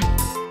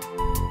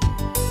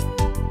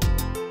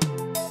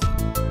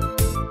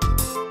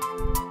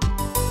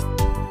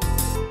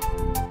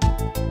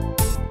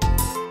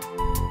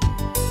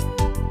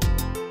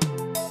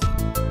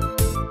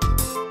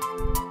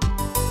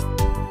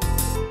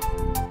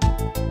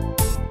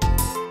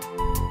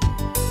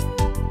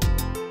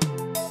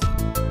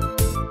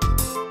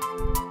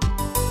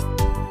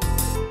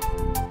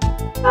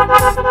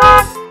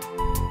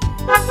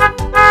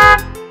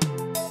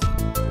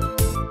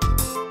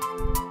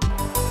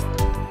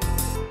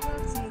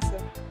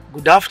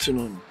 Good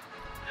afternoon.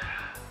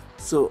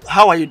 So,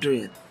 how are you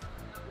doing?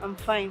 I'm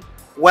fine.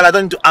 Well, I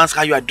don't need to ask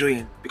how you are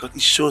doing because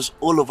it shows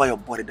all over your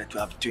body that you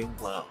are doing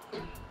well.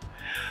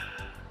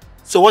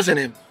 So, what's your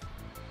name?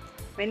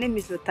 My name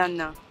is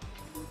Lotana.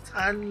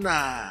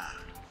 Lotana.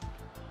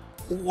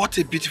 What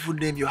a beautiful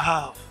name you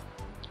have.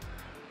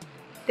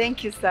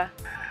 Thank you, sir.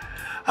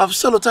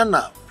 So,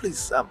 Lotana,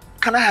 please,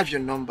 can I have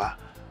your number?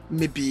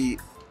 Maybe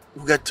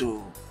we get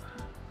to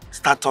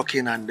start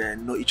talking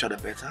and know each other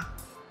better.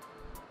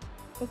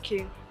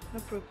 Okay, no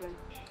problem.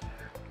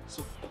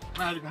 So,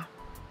 where are you now?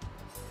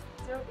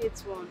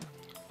 081.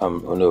 Oh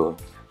no,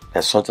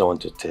 there's something I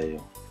want to tell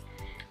you.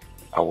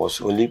 I was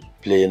only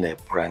playing a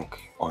prank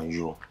on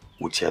you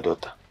with your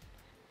daughter.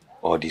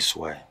 All this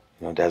while.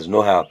 You know, there's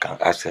no how I can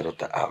ask your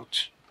daughter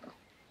out.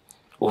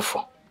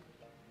 Ufo.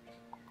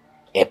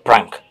 A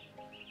prank?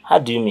 How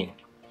do you mean?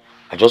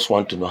 I just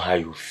want to know how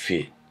you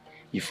feel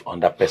if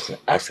another person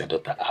asks your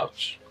daughter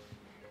out.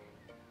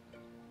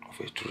 Of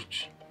the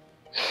truth.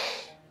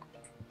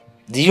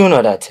 Do you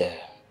know that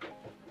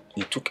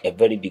you took a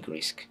very big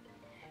risk?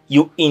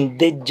 You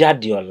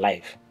endangered your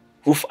life.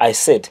 Oof, I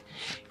said,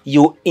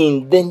 you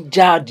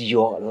endangered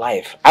your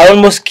life. I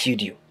almost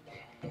killed you.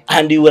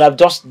 And you would have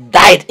just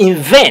died in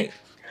vain.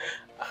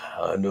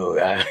 Oh no,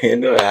 you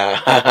know,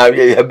 I'm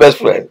your best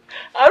friend.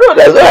 I know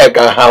that's why I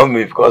can harm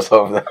me because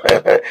of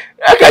that.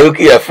 How can you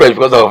kill your friend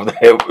because of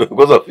that?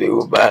 Because of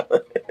you, man?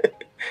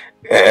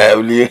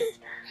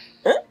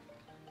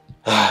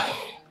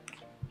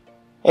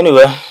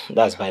 Anyway,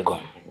 that's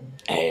bygone.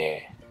 Oh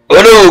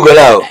no, go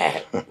now.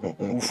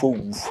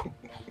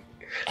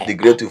 The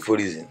great Ufo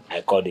reason. I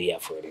called you here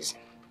for a reason.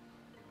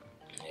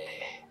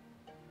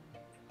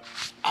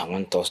 I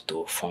want us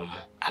to form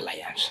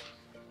alliance.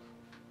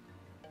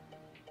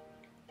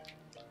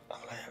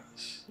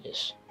 Alliance?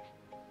 Yes.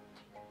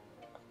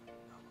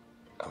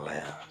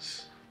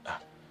 Alliance.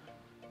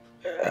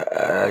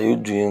 Are you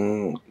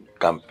doing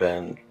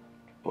campaign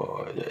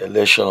for the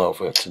election of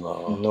it?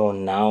 No,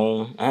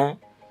 now.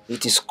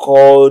 It is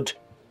called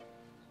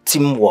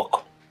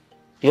teamwork.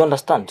 You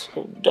understand?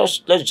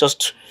 Let's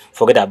just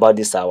forget about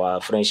this. Our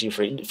friendship.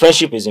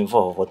 Friendship is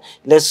involved, but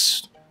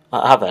let's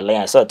have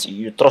alliance. So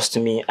you trust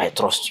me, I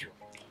trust you.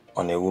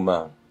 On a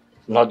woman.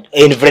 Not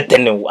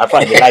everything. I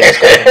find the life is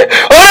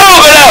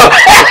Oh,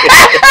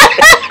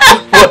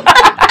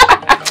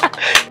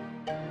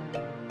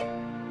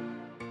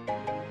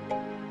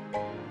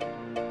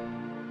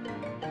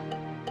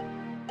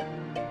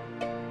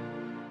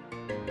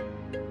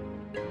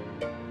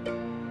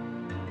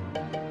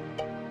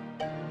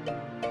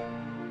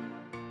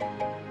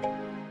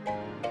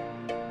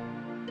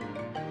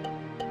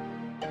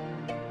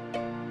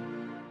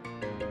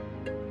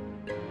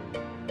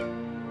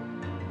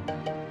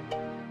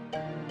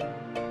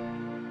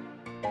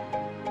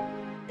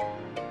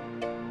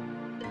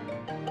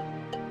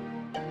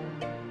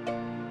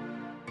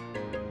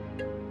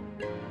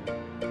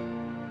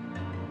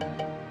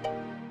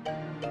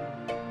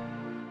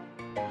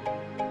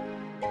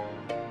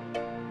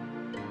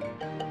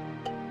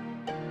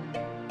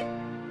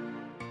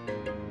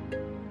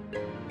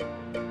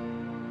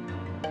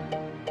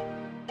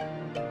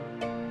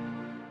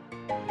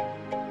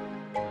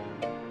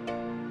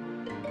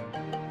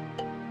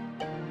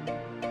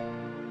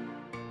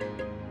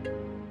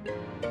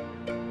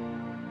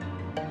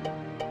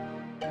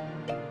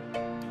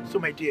 So,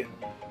 my dear,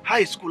 how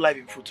is school life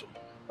in Futo?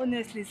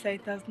 Honestly, sir,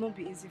 it has not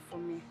been easy for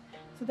me.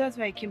 So that's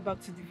why I came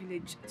back to the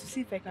village to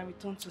see if I can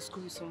return to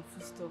school with some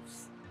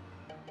foodstuffs.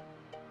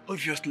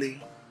 Obviously,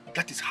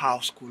 that is how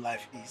school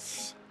life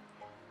is.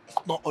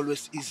 It's not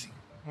always easy.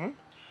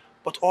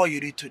 But all you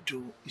need to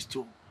do is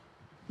to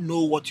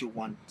know what you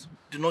want.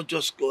 Do not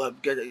just go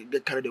and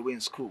get carried away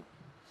in school.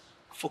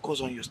 Focus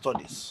on your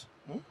studies.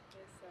 Yes,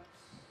 sir.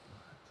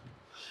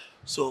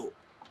 So,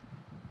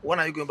 when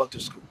are you going back to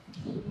school?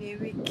 In a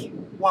week.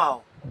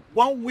 Wow,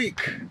 1 week.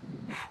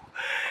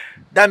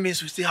 That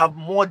means we still have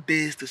more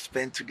days to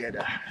spend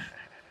together.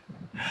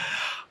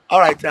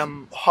 Alright,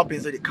 hop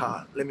into the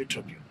car. Let me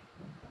drop you.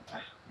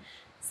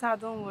 Sir,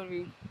 don't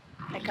worry.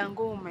 I can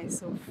go home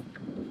myself.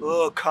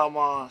 Oh, come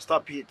on.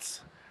 Stop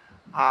it.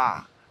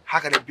 How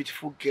can a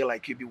beautiful girl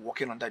like you be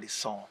walking under the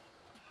sun?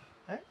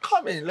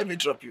 Come in, let me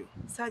drop you.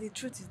 Sir, the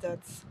truth is that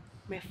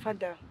my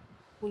father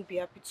won't be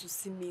happy to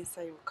see me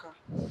inside your car.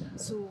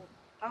 So,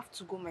 I have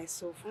to go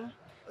myself.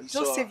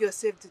 Just save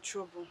yourself the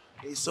trouble.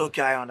 It's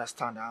okay, I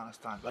understand.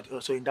 But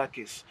also in that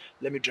case,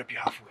 let me drop you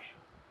halfway.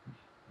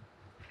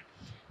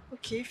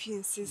 Okay, if you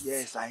insist.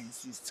 Yes, I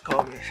insist.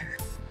 Come in.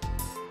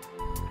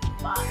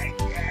 Bye.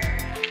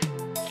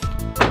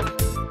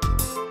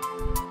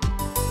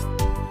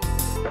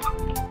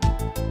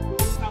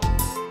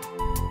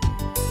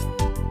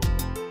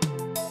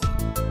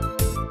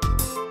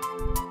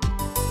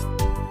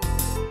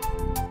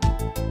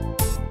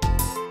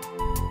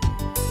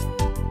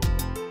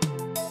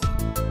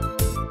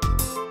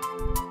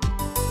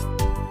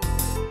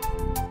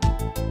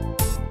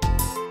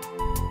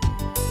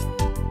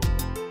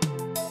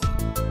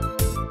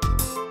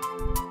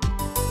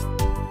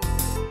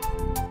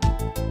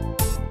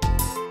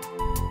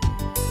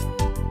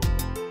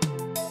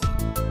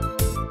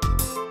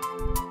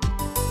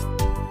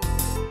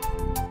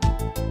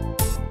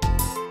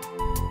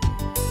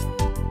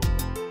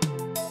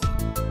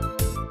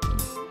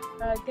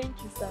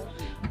 Thank you, sir.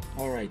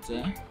 Alright,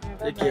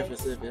 take care of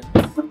yourself,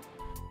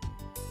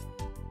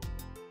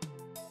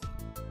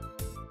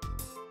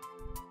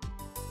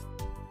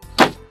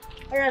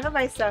 Alright,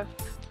 bye-bye, sir.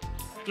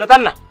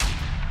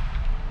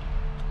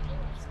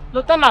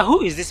 Lotana,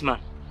 who is this man?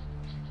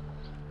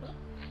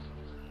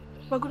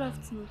 Well, good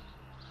afternoon.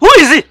 Who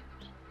is he?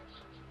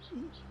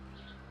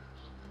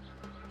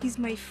 He's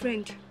my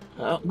friend.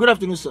 Good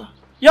afternoon, sir.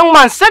 Young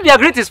man, save your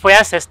greetings for your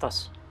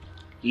ancestors.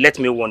 Let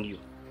me warn you.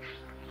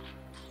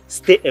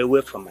 Stay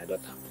away from my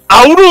daughter.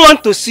 I wouldn't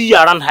want to see you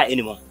around her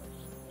anymore.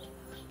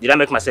 Did I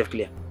make myself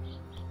clear?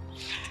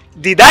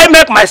 Did I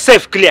make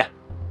myself clear?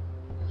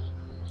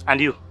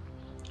 And you,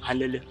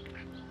 Hanlele.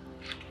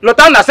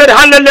 Lotana said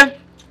Hanlele.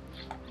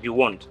 Be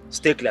warned.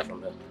 Stay clear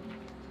from her.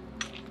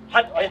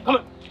 Come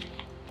on.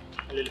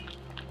 Hanlele.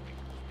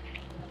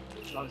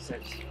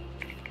 Nonsense.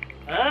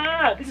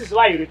 This is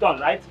why you return,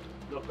 right?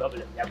 No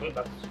problem. You are going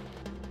back to school.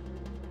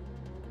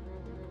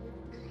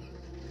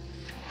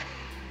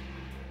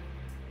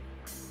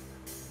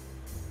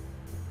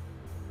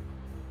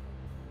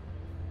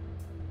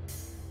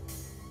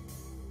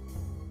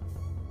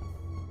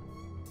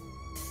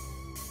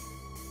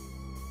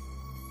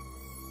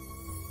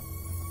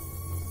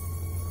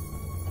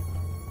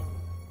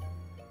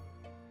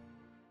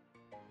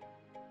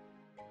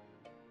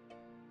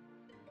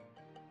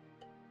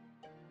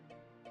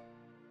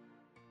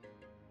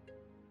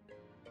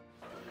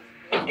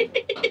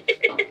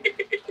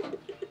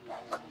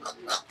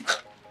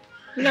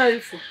 No,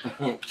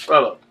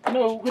 Hello.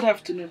 no, good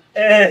afternoon.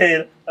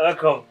 Hey,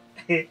 welcome.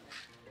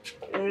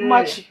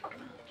 Machi,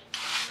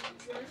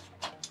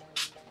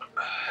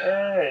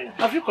 Hey.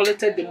 have you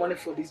collected the money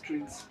for these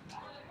drinks?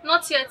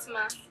 Not yet,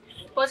 ma.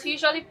 But he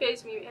usually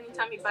pays me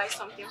anytime he buys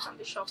something from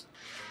the shop.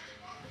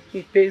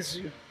 He pays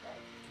you.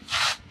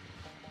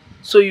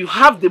 So you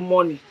have the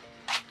money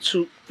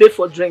to pay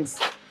for drinks.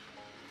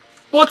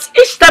 But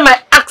each time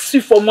I ask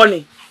you for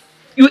money,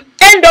 you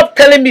end up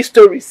telling me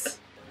stories.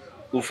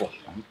 Ufo,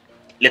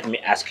 let me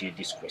ask you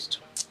this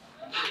question.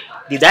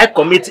 Did I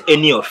commit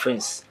any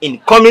offense in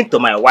coming to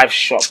my wife's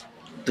shop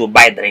to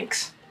buy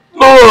drinks?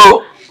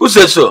 No, who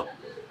said so?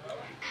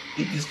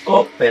 It is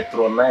called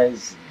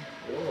patronizing.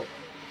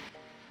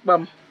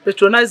 Bam,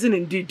 patronizing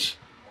indeed.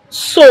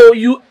 So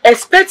you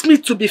expect me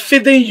to be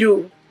feeding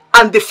you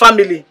and the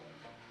family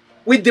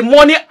with the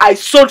money I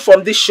sold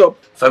from this shop?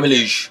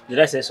 Family issue. Did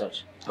I say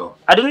such? No.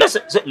 I did not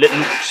say. Let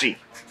me see.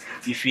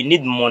 If you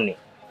need money,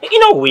 you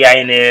know we are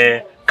in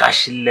a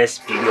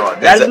cashless period.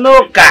 There's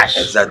no cash.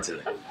 Exactly.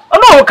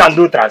 No one can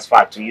do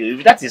transfer to you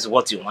if that is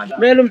what you want.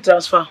 Make him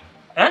transfer.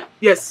 Huh?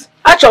 Yes.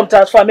 Actually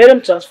transfer, make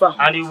him transfer.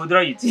 And you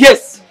withdraw it?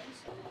 Yes.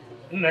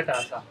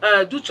 Transfer.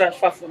 Do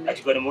transfer for me.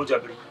 What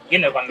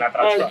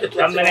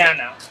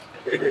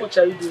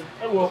are you doing?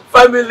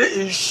 Family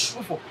issue.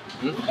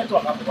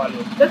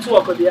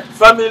 Network there.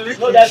 Family.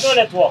 No, there's no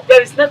network.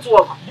 There is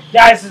network.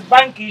 There is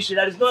bank issue.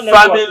 There is no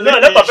network. Family No, a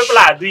lot of people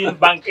are doing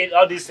banking,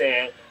 all this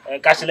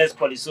cashless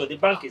policy. So the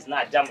bank is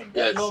not jamming.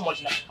 There's no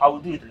much now. I will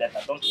do it later.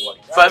 Don't worry.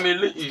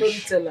 Family issue.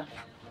 Storyteller.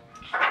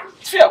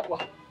 Fear.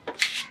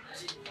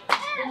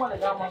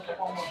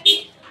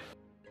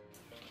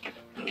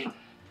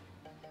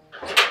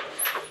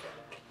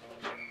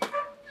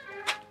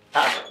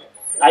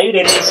 Are you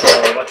ready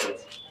for what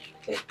is?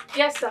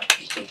 Yes, sir.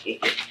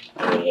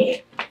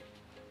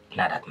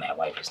 Now that my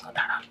wife is not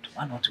around,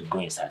 why not we go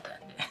inside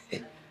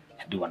and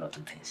do one or two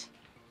things?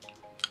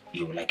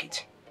 You will like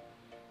it.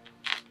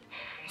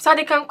 So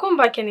they can come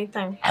back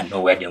anytime. I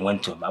know where they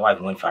went to. My wife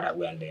went far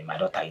away and my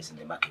daughter is in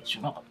the market. She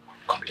not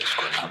come, let's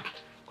go now.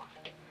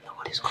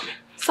 Nobody's coming.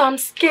 So I'm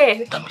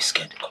scared. Don't be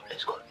scared. Come,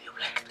 let's go. You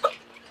like it. Come.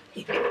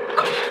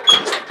 Come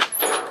inside.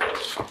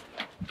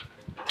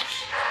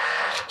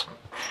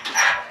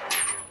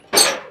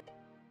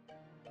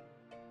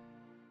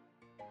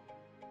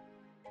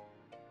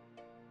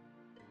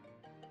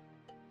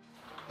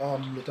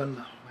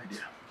 Lutana, my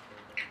dear.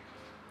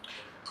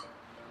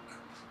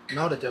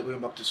 Now that you're going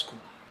back to school,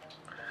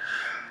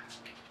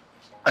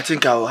 I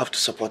think I will have to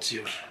support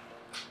you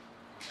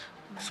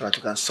so that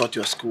you can sort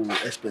your school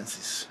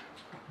expenses.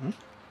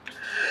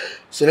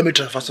 So let me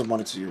transfer some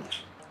money to you.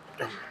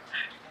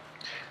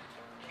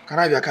 Can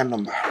I have your account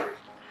number?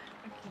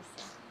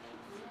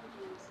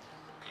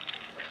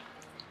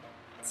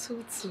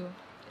 Okay, sir.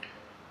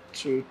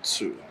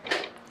 22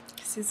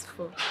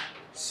 64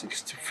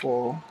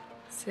 64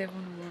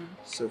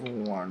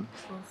 71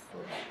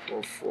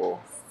 44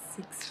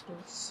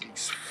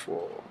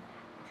 64.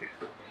 Okay.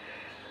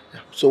 Yeah.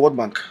 So what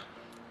bank?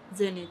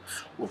 Zenith.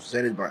 Oh,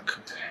 Zenith Bank.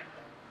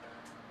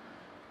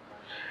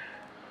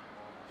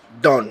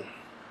 Done.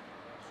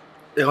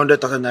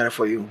 100,000 naira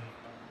for you.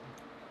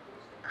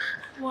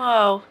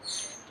 Wow.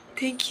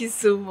 Thank you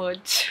so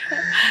much.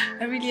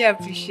 I really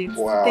appreciate it.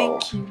 Wow.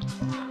 Thank you.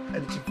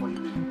 Anything for you.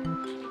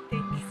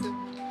 Thank you so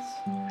much.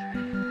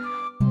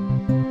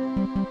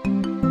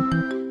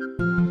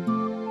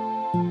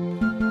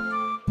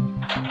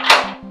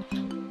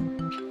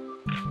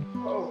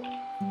 Oh.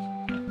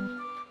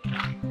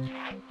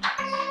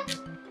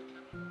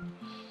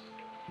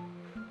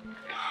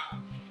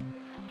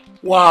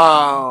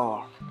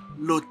 Wow.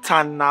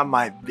 Lutana,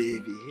 my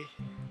baby.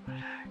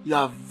 You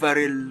are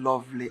very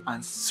lovely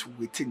and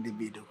sweet in the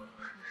middle.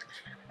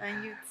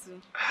 And you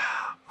too.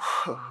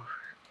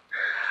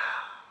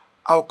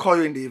 I'll call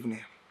you in the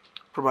evening.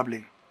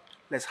 Probably.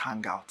 Let's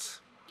hang out.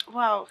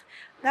 Wow,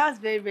 that was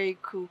very, very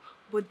cool.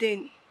 But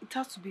then, it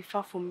has to be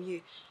far from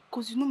here.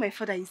 Because you know my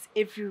father is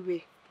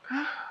everywhere.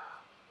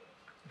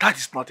 That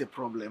is not a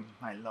problem,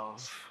 my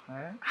love.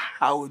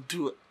 I will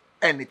do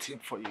anything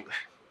for you.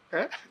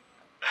 Alright,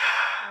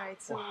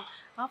 so I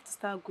have to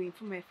start going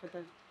for my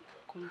father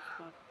comes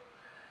back.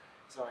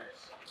 Sorry.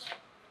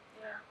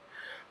 Yeah.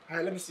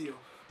 Alright, let me see you.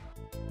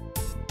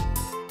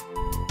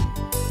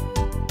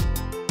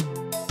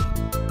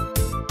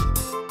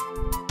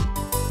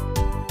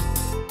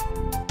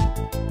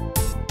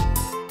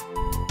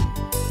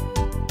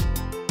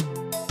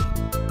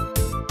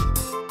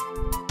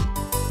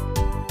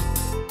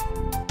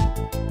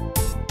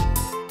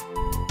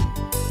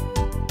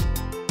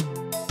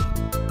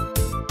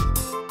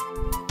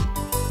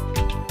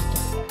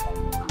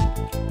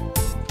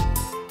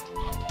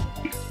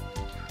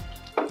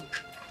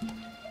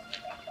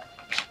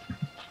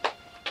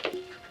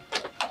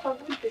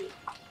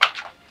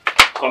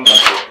 Come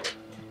back.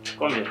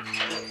 Come here.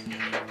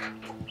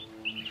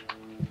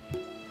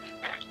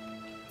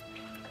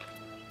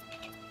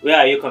 Where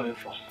are you coming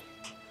from?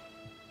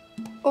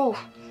 Oh,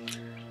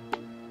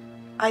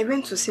 I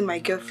went to see my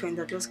girlfriend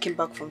that just came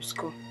back from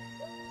school.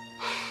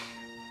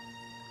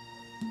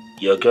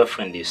 Your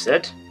girlfriend, you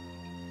said?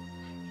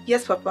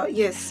 Yes, Papa,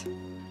 yes.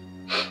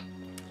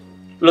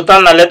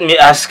 Lutana, let me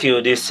ask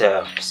you this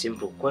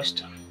simple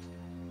question.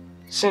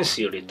 Since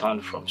you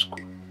returned from school,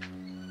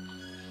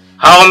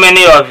 how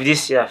many of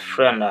these your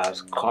friends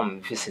have come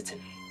visiting?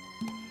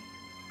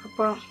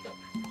 Papa,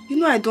 you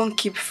know I don't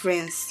keep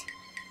friends.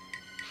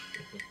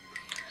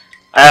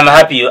 I am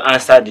happy you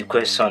answered the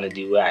question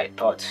the way I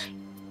thought.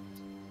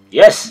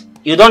 Yes,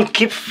 you don't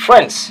keep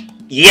friends,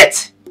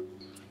 yet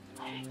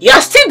you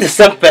are still the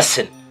same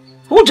person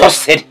who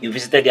just said you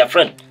visited your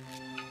friend.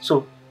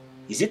 So,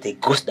 is it a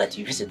ghost that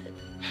you visited?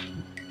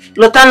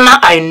 Lutana,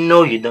 I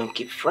know you don't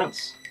keep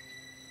friends.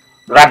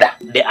 Rather,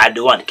 they are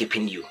the one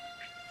keeping you.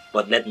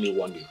 But let me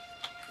warn you,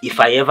 if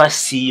I ever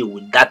see you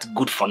with that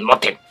good for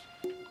nothing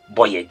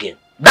boy again,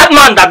 that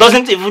man that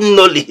doesn't even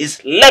know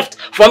his left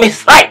from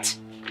his right,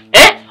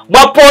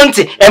 but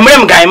Ponti,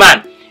 Emrem guy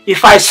man,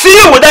 if I see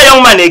you with that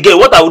young man again,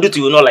 what I will do to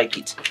you, not like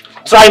it.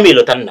 Try me,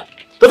 Lutana.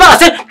 Lutana, I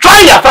said,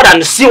 try your father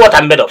and see what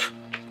I'm made of.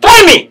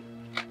 Try me.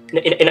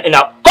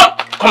 Now,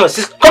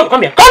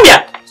 come here, come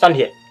here, stand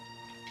here.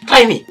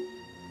 Try me.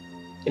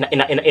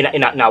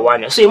 Na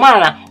one. So you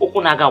man,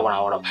 ukunaga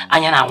wana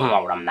anya na huma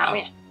waram na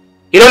me.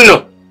 You don't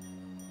know.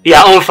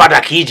 Your own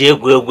father kije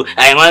egu.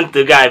 I want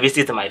to go and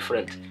visit my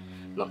friend.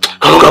 No,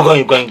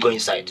 go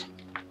inside.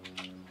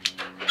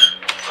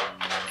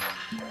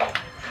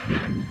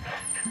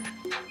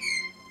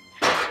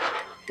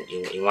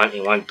 You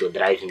want to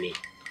drive me?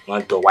 You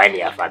want to whine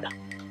your father?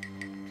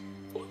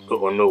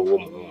 Oh no,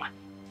 woman.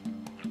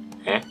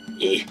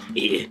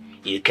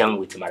 You came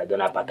with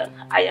Maradona pattern.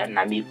 I am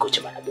Nami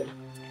coach Maradona.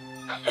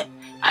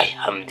 I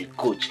am the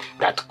coach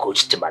that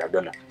coached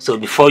Maradona. So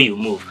before you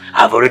move,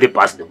 I've already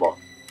passed the ball.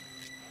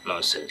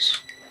 Nonsense.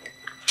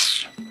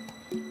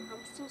 I'm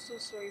so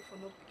sorry for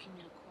not picking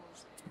your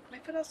calls. My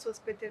father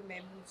suspected my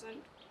moves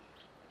and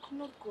I could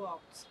not go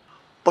out.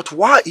 But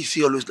why is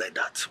he always like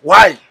that?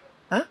 Why?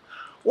 Huh?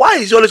 Why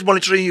is he always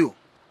monitoring you?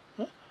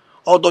 Huh?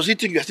 Or does he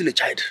think you're still a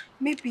child?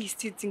 Maybe he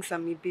still thinks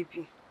I'm a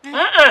baby.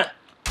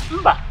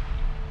 Mba.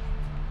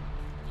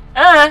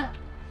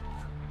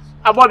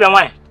 Abobia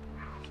wine.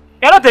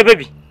 You're not a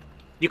baby.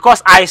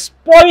 Because I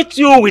spoiled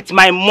you with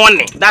my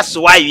money. That's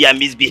why you are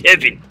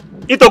misbehaving.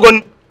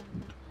 Itogon.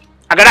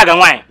 Agaraga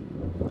wine.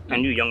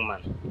 And you young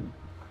man.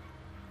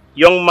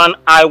 Young man,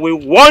 I will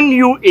warn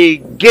you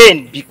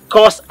again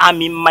because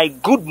I'm in my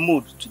good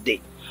mood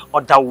today.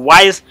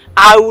 Otherwise,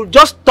 I will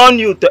just turn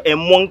you to a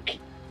monkey.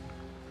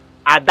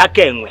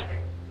 Adake.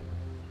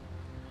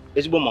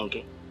 Ezigbo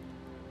monkey.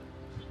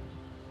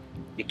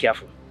 Be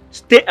careful.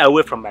 Stay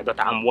away from my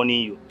daughter. I'm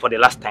warning you for the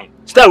last time.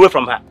 Stay away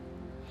from her.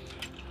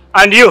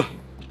 And you,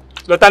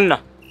 Lotanna.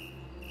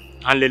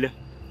 Hanlele.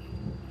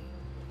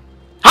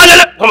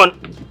 Hanlele! Come on.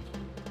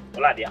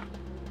 Oladia.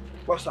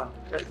 Pastor,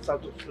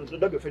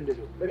 don't be offended.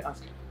 Let me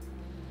ask you.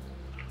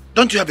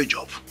 Don't you have a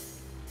job?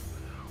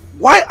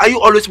 Why are you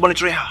always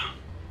monitoring her?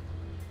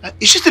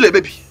 Is she still a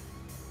baby?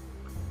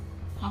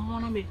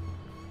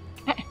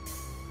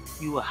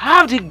 You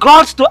have the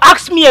guts to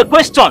ask me a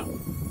question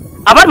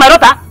about my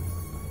daughter?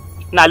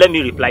 Now let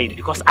me reply it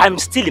because I'm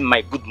still in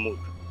my good mood.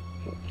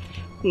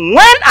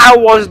 When I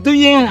was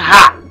doing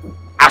her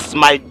as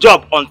my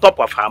job on top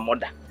of her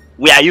mother,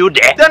 were you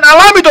there? Then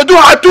allow me to do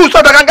her too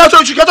so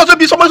that she can also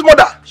be someone's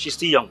mother. She's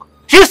still young.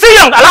 She's still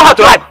young. Allow her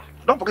to ride.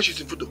 Don't forget she's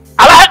in Futo.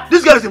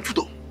 This girl is in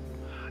Futo.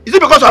 Is it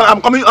because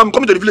I'm coming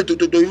to the village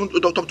to even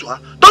talk to her?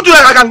 Don't you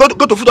think I can go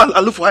to Futo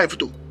and look for her in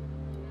Futo?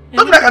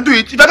 Don't you think I can do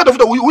it? If I get to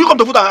Futo, will you come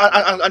to Futo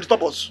and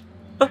stop us?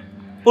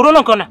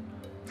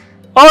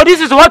 Oh,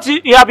 this is what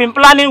you have been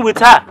planning with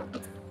her.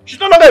 She's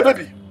no longer a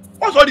baby.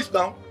 What's all this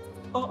now?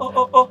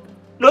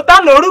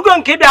 Lotan no rugo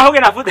nke bia ho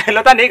na Futo.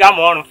 Lotan dey ga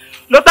mo orun.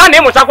 Lotan dey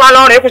mo chakwa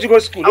lorun e ko si go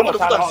school. I want to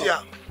Futo and see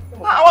her.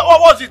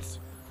 What was it?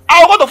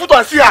 I will go to Futo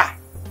and see her.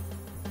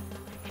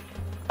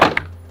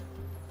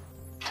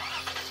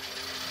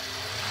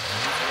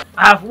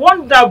 I've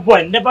warned that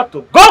boy never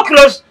to go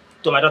close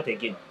to my daughter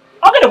again.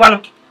 Okay, the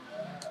one.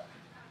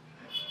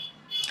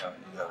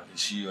 You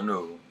see, you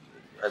know,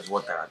 that's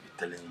what I have been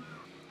telling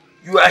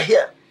you. You are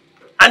here,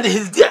 and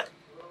he's there.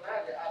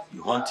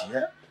 You hunt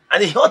here,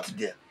 and he hunts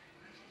there.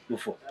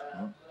 Ufo,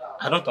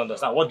 I don't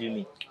understand. What do you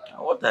mean?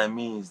 What I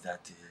mean is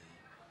that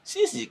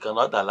since he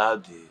cannot allow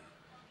the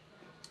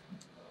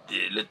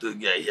little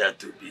girl here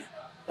to be,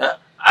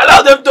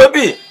 allow them to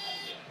be.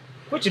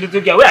 Which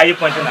little girl? Where are you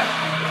pointing at?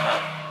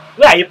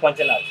 Where are you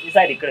pointing at?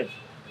 Inside the crate.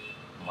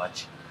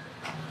 Much.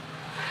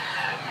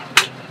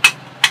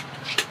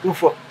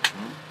 Ufo.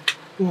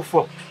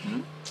 Ufo.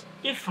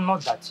 If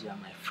not that you are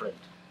my friend,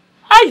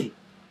 I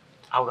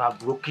would have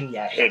broken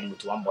your head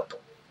with one bottle.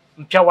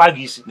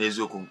 Mpiawagisi.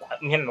 Nezokunku.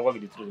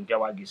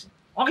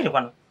 What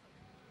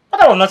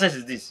kind of nonsense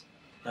is this?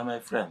 You are my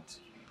friend.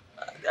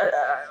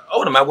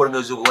 How am I going to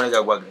Nezokunku when I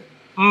got wagging?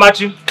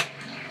 Machi.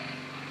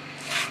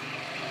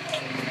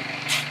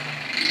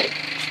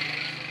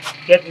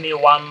 Get me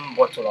one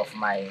bottle of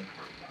my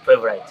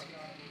favorite.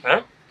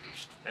 Huh?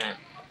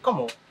 Come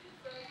on.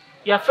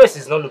 Your face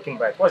is not looking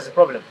bright. What's the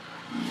problem?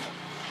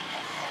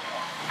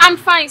 I'm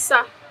fine,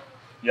 sir.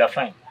 You are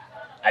fine.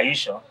 Are you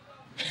sure?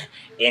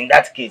 In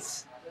that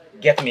case,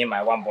 get me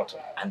my one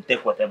bottle and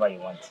take whatever you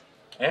want.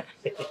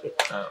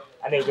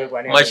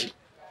 Machi,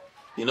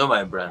 you know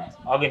my brand.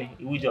 Okay,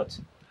 idiot.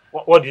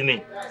 What do you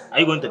mean? Are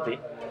you going to pay?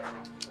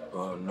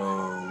 Oh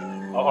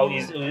no.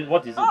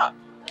 What is it?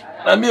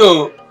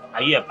 Namio.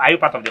 Are you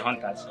part of the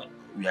hunters?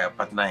 We are a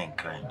partner in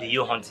crime. Do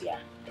you hunt here?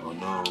 Oh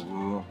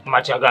no.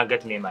 Machi, go and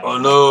get me my. Oh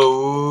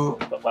no.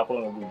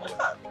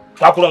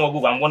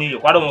 I'm warning you.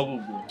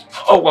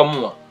 Oh, one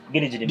more.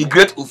 The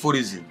great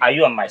Uforism. Are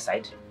you on my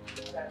side?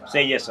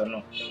 Say yes or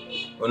no.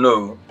 Oh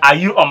no. Are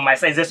you on my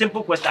side? It's a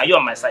simple question. Are you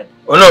on my side?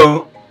 Oh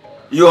no.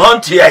 You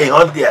hunt here, you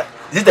hunt there.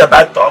 Is it a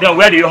bad talk? Then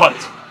where do you hunt?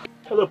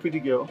 Hello, pretty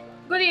girl.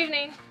 Good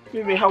evening. Good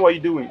evening. How are you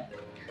doing?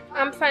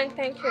 I'm fine,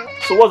 thank you.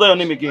 So what's your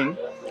name again?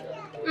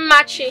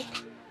 Machi.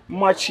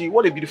 Machi,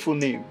 what a beautiful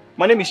name.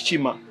 My name is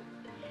Chima.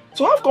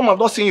 So how come I've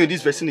not seen you in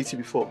this vicinity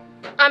before?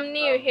 I'm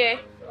new here.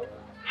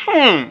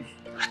 I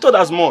thought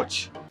as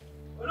much.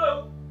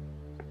 Hello?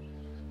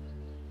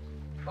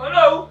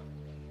 Hello?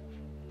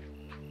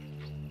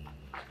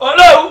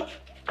 Hello?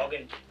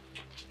 Okay.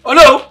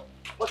 Hello?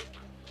 What?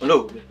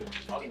 Hello?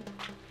 Okay.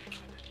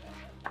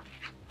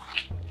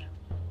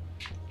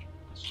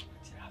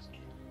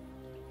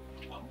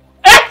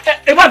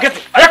 Hey, man, get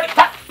it.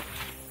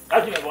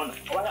 That's me one.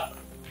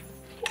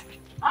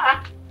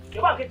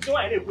 You want to get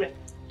one anywhere?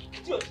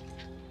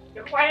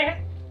 You're quiet.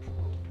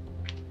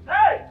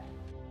 Hey!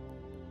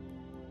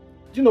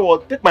 Do you know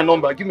what? Take my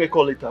number. Give me a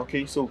call later,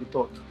 okay? So we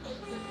talk.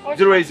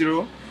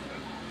 080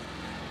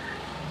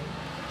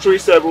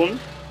 37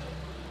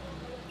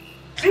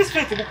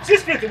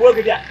 6 feet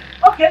work there.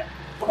 Okay.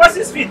 What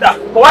 6 feet that?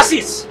 What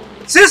 6?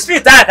 6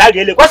 feet that I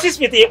get. What 6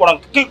 feet you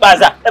keep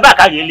baza?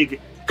 Can you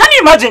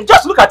imagine?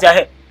 Just look at your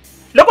hair.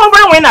 Look on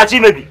when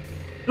achieve maybe.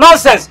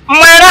 Nonsense.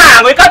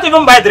 We can't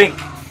even buy drink.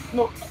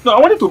 No, I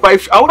wanted to buy.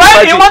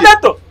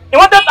 You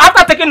wanted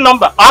after taking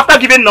number, after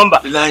giving number.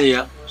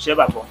 Ilania.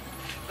 Sheba for.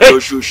 Hey,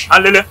 shush.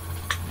 Alele.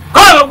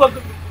 Go.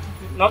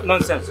 No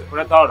nonsense.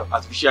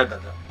 Artificial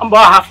data. I'm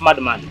about half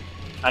madman,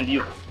 and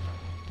you.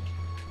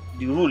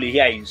 The rule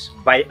here is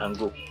buy and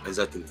go.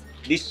 Exactly.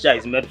 This chair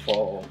is made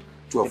for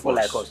people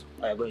like us.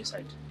 Go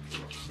inside.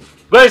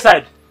 Go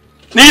inside.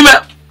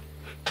 Nima.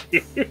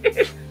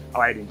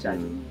 Why didn't charge?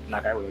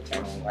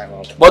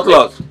 What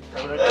loss?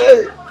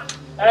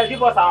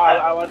 Give us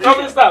our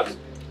Coming staff.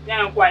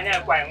 Yeah.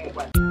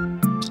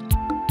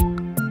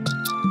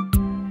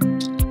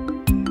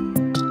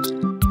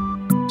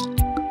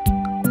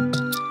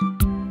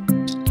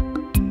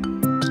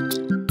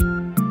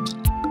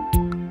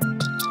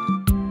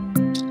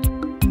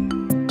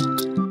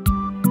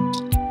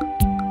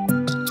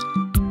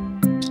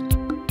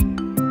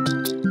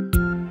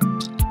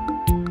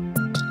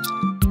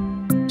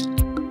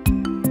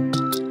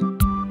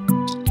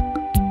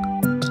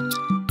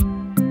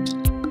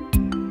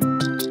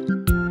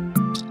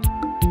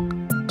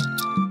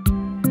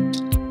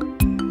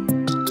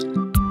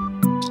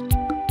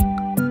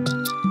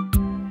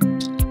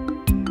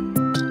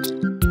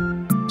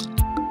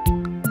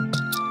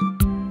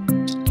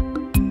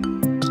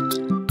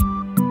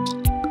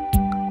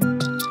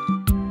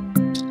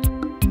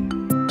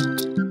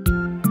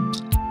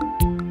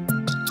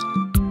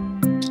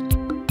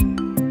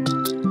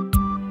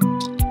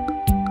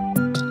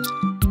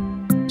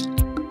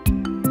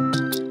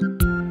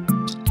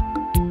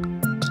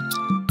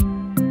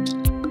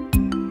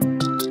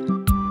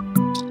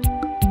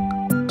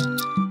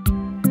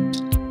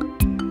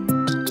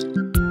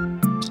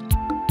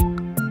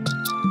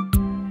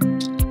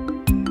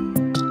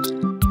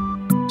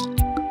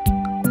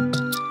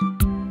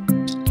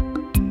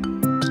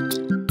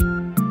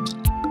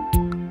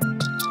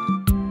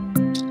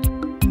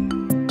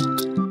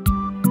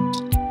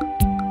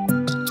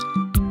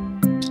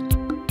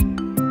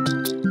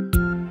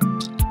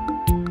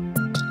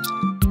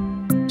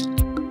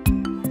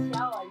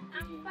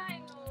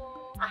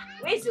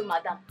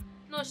 Madam?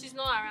 No, she's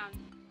not around.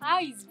 How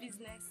is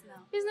business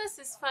now? Business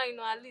is fine,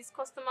 or at least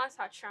customers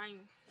are trying.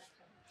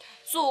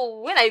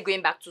 So, when are you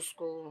going back to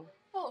school?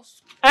 Oh,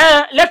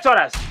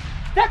 lecturers,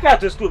 take her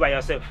to school by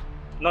yourself.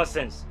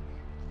 Nonsense.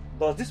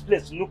 Does this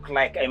place look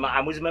like an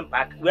amusement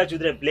park where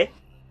children play?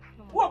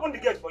 Who opened the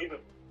gate for you?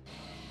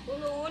 Oh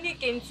no, only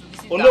came to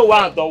visit. Oh no,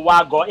 one the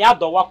wagon. You have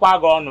the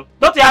wagon.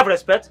 Don't you have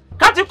respect?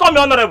 Can't you call me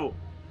honorable?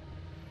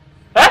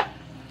 Eh?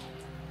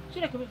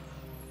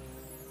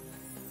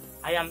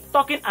 I am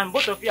talking and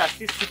both of you are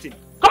still sitting.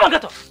 Come on,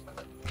 get up.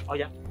 Oh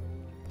yeah.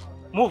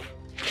 Move.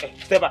 Hey,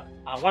 step back.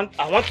 I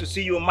want to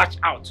see you march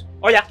out.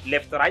 Oh yeah.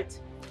 Left, right.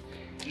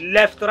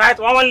 Left, right.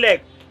 One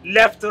leg.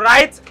 Left,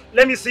 right.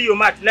 Let me see you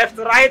march. Left,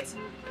 right.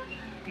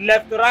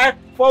 Left, right.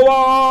 Forward.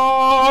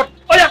 Oh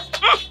yeah.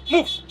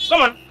 Move.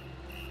 Come on.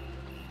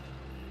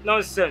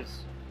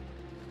 Nonsense.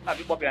 Have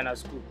you poppy in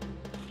school?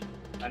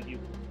 And you.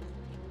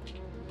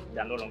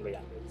 They are no longer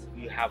young.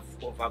 You have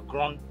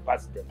overgrown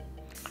past them.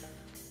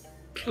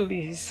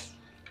 Please,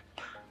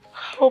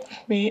 help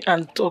me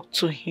and talk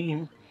to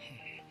him.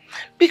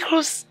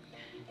 Because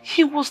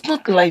he was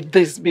not like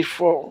this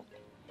before.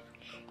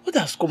 What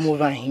has come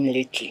over him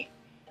lately?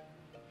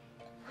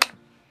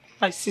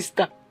 My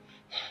sister,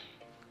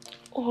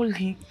 all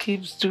he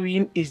keeps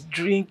doing is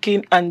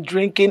drinking and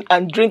drinking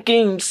and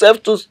drinking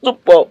himself to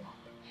stupor.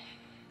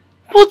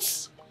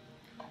 But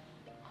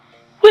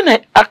when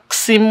I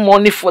ask him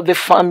money for the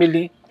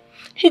family,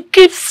 he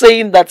keeps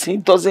saying that he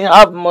doesn't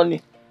have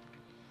money.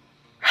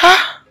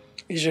 Huh?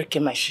 It's okay,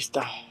 my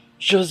sister.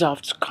 You just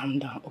have to calm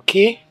down,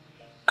 okay?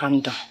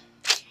 Calm down.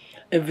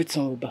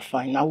 Everything will be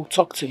fine. I will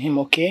talk to him,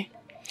 okay?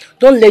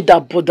 Don't let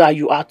that bother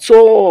you at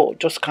all.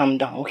 Just calm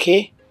down,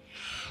 okay?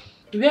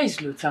 Where is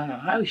Lutana?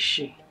 How is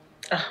she?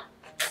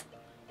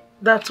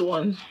 That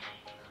one.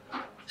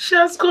 She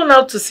has gone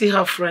out to see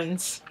her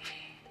friends.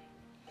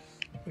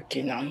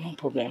 Okay, now, no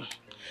problem.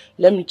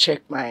 Let me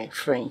check my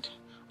friend.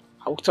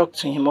 I will talk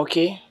to him,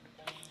 okay?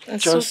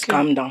 Just okay.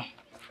 Calm down.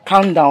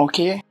 Calm down,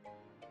 okay?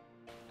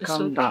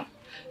 Calm down.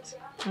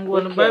 I'm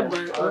going to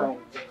bye-bye.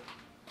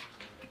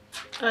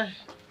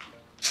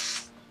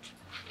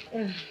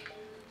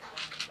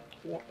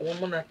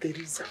 Woman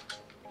Teresa.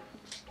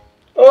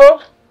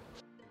 Oh!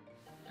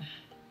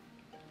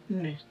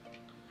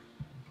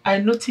 I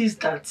noticed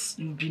that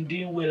you've been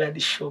doing well at the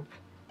shop.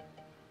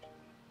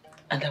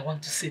 And I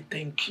want to say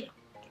thank you.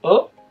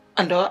 Oh?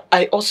 And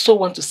I also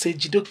want to say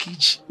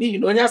Jidokiji. You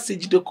know, when I say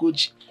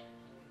Jidokoji,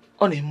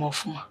 on a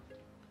mofuma.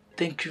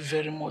 Thank you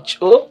very much.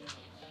 Oh?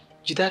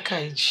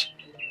 Jidakaiji.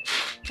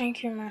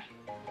 Thank you, ma.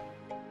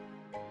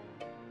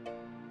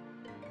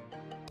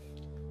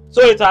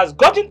 So it has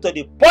gotten to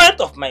the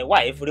point of my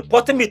wife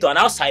reporting me to an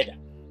outsider,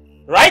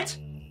 right?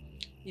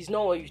 It's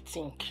not what you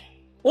think.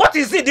 What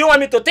is it do you want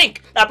me to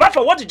think? Apart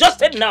from what you just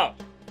said now.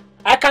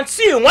 I can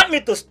see you want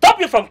me to stop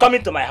you from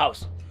coming to my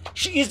house.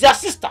 She is your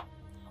sister.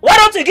 Why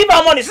don't you give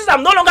her money since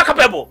I'm no longer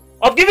capable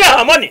of giving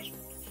her money?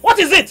 What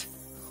is it?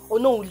 Oh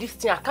no,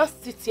 listen, I can't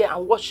sit here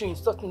and watch you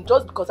insulting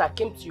just because I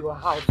came to your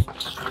house.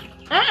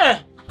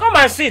 Come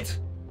and sit.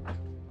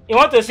 You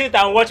want to sit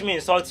and watch me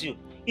insult you?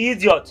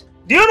 Idiot.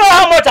 Do you know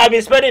how much I've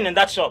been spending in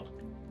that shop?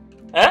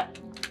 Eh?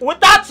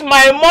 Without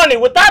my money,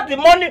 without the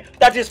money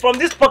that is from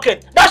this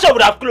pocket, that shop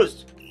would have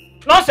closed.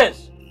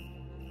 Nonsense.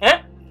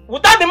 Eh?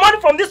 Without the money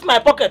from this my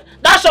pocket,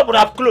 that shop would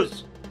have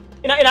closed.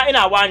 In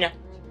Awanya.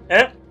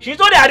 Eh? She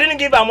told me I didn't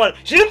give her money.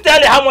 She didn't tell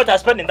you how much I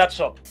spent in that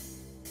shop.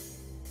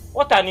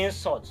 What an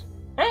insult.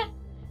 Eh?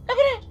 Look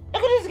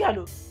at this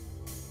girl.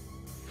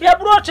 Yeah,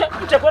 bro, check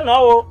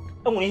now.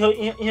 I'm going to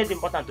hear the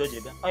important to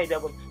you. I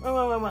don't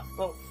know.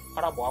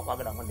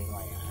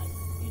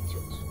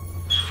 Idiots.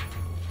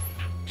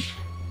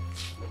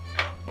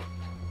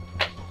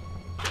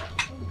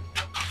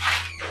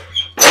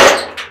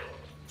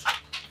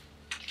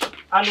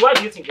 And why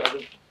do you think you are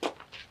going?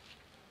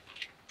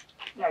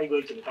 Where are you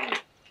going to the family?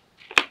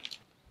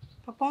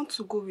 Papa wants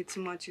to go with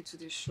Matthew to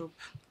the shop.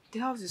 The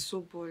house is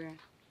so boring.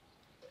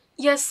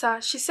 Yes, sir.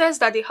 She says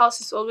that the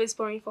house is always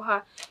boring for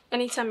her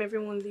anytime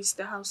everyone leaves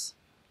the house.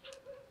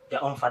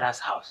 Their own father's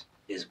house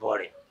is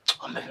boring.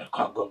 Come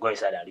go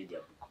inside and read their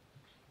book.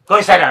 Go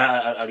inside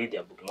and read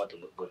their book. You want to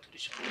go to the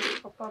shop.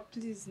 Papa,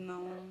 please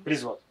now.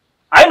 Please what?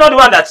 Are you not the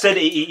one that said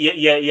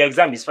your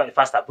exam is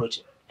fast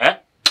approaching? Eh?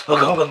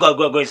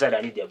 Go inside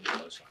and read their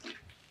book also.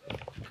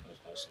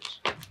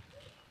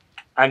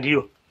 And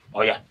you?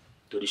 Oh yeah,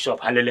 to the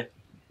shop. Handle.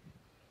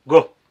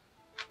 Go.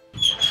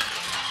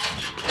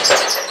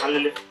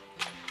 Handle.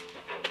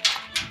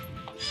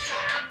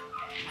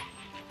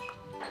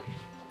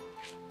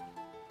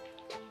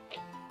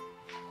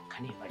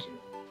 Can you imagine?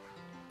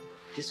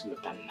 This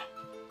Lutana.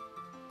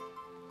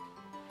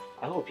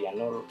 I hope you are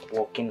not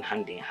walking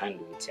hand in hand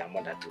with your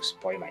mother to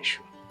spoil my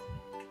shoe.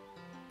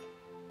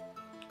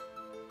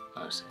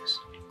 Nonsense.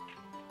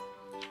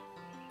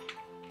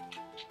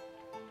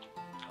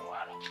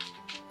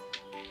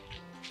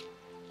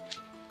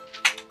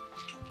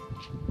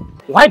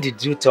 Why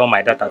did you tell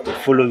my daughter to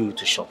follow you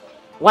to shop?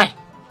 Why?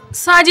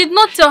 Sir, I did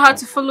not tell her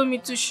to follow me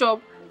to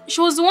shop.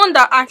 She was the one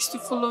that asked to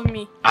follow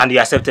me. And you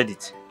accepted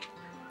it?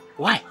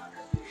 Why?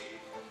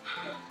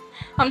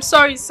 I'm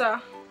sorry,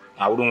 sir.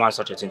 I wouldn't want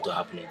such a thing to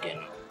happen again.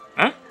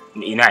 Huh?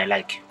 You know I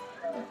like you.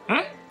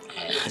 Huh?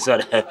 So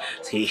that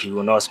he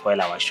will not spoil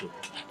our show.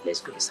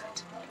 Let's go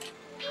inside.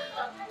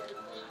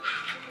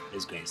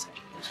 Let's go inside.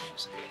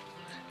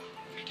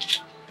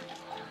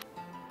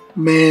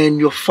 Man,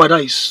 your father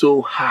is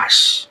so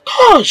harsh.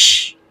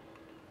 Gosh!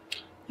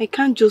 I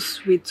can't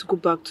just wait to go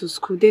back to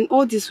school. Then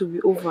all this will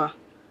be over.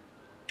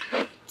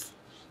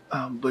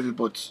 Baby,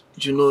 but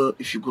you know,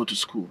 if you go to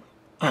school,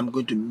 I'm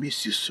going to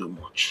miss you so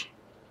much.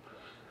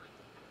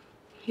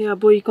 Yeah,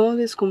 but you can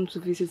always come to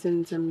visit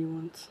anytime you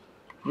want.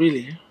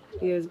 Really?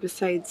 Yes,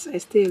 besides, I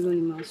stay alone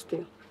in my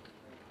hostel.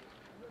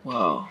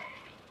 Wow.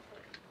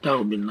 That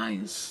would be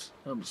nice.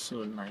 That would be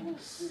so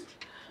nice.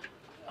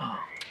 Oh,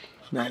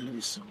 I love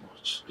you so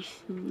much.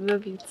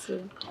 Love you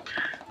too.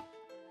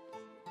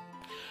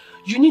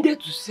 You needed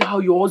to see how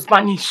your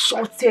husband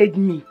insulted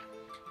me.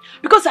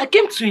 Because I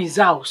came to his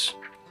house.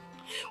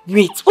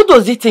 Wait, who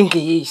does he think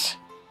he is?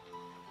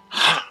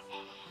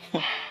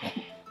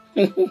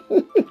 Do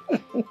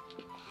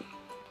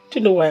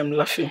you know why I'm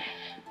laughing?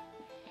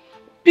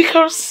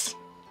 Because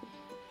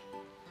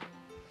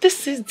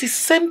this is the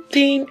same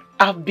thing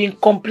I've been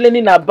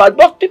complaining about,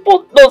 but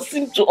people don't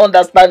seem to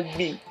understand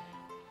me.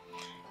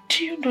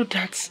 Do you know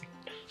that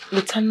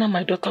Lutana,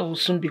 my daughter, will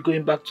soon be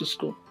going back to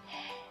school?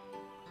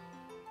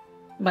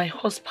 My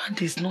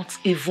husband is not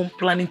even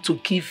planning to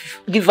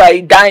give her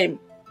a dime.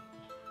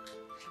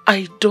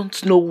 I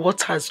don't know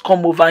what has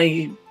come over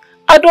him.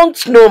 I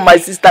don't know, my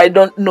sister, I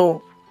don't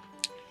know.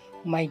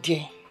 My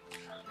dear,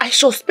 I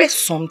suspect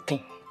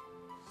something.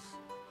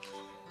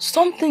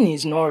 Something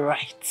is not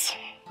right.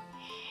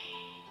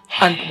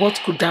 And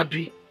what could that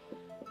be?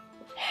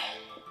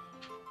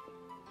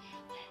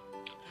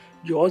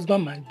 Your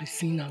husband might be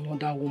seeing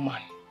another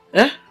woman.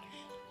 Eh?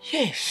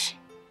 Yes.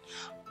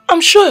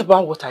 I'm sure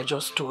about what I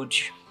just told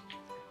you.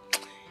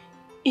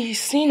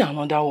 He's seeing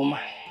another woman.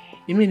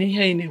 You mean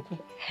here in Eku?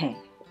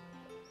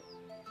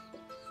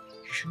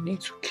 You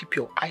need to keep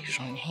your eyes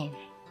on him.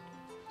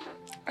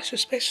 I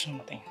suspect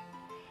something.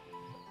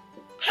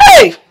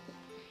 Hey!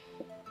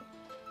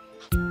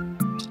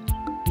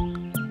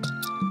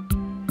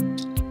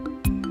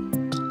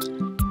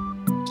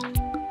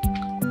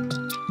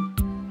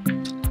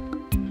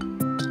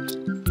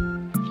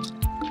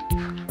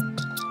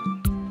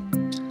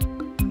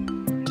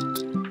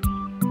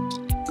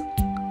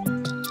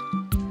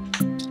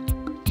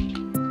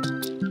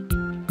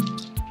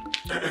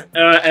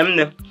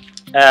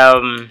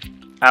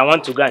 I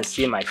want to go and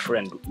see my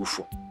friend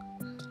Ufo.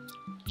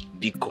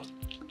 Biko.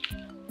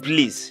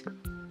 Please,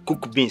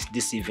 cook beans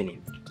this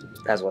evening.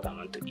 That's what I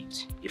want to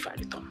eat if I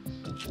return.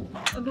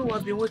 I know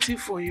I've been waiting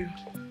for you.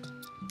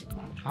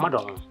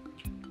 Madam,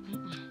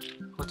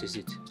 what is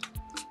it?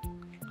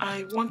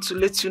 I want to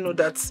let you know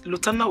that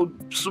Lutana will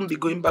soon be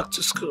going back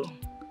to school.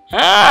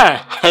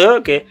 Ah,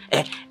 okay.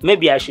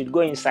 Maybe I should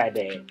go inside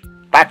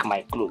pack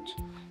my clothes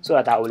so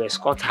that I will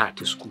escort her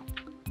to school.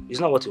 It's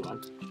not what you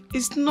want.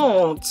 It's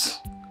not.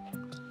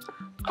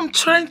 I'm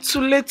trying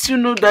to let you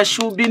know that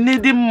she will be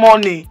needing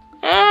money.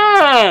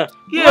 Ah,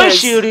 yes. When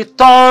she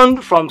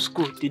returned from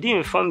school, did you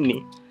inform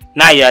me?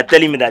 Now you are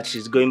telling me that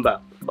she's going back.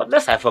 But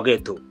lest I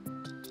forget too.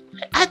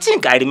 I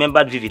think I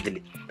remembered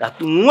vividly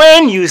that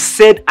when you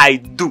said I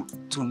do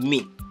to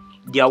me,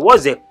 there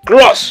was a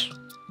clause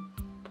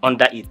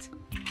under it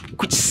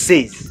which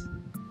says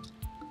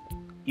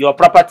your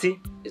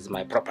property is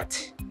my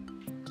property.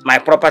 My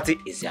property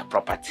is your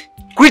property.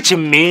 Which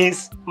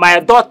means my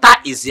daughter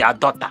is your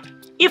daughter.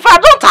 If I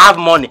don't have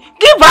money,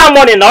 give her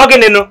money now.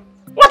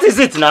 What is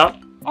it now?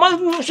 No,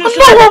 will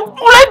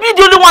I be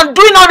the only one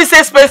doing all these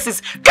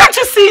expenses? Can't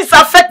you see it's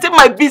affecting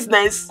my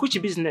business? Which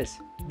business?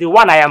 The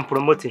one I am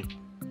promoting.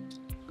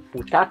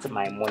 Without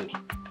my money,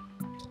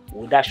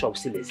 would that shop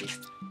still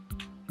exist?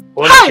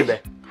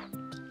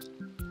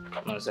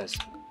 Nonsense.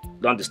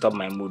 Don't disturb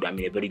my mood. I'm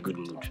in a very good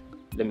mood.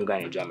 Let me go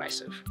and enjoy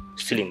myself.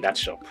 Still in that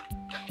shop.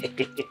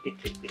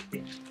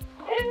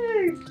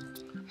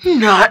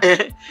 Nah,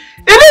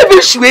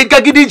 even she we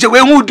gagidi je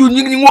we wu do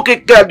nyin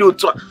nwoke ka do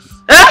to.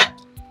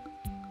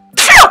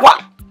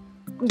 Fiakwa.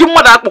 Di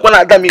mo da akpoko na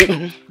adam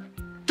e.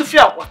 Tu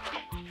fiakwa.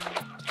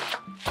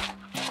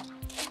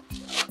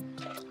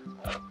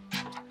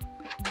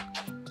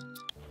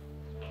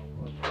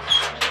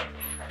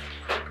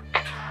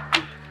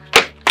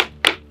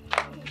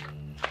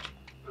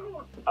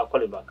 I'll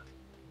call you back.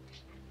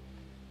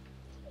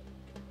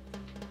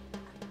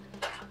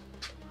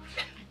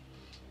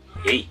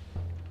 Hey.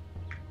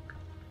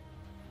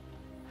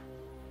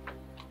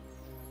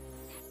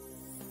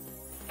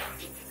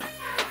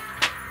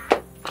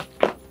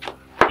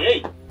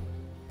 Hey.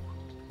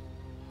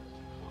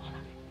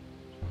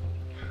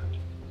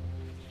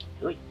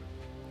 Hey.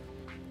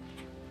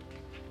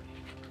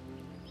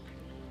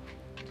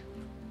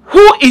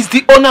 Who is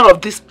the owner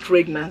of these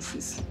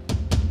pregnancies?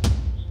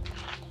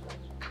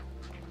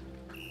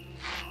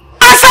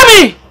 Answer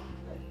me!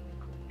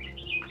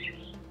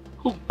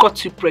 Who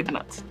got you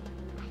pregnant?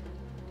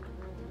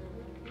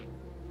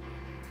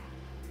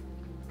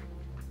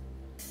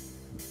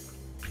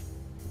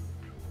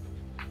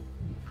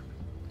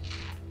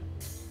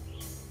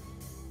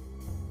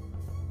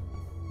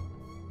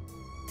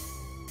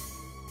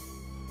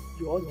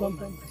 Your husband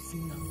might be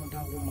seeing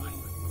another woman.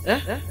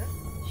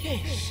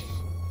 Yes.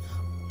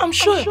 I'm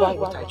sure about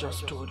what I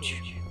just told you.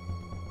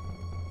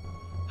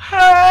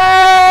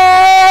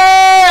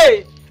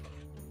 Hey!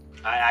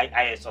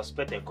 I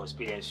suspect a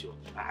conspiracy.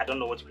 I don't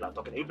know what people are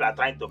talking. People are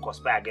trying to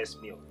conspire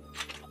against me.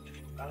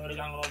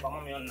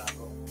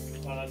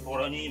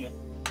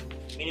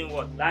 Meaning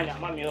what?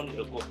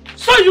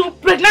 So you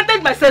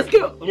impregnated my first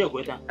girl?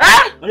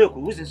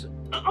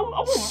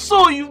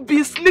 So you've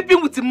been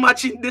sleeping with him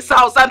match in this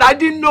house and I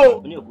didn't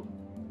know?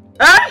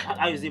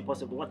 How is it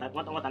possible? What I'm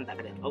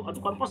talking about?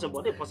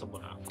 Possible? Is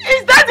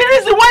that the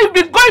reason why you've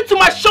been going to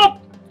my shop?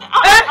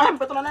 I'm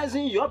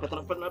patronizing you.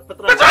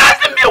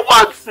 Patronizing me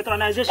what?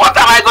 Patronization. What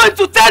am I going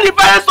to tell the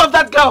parents of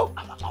that girl?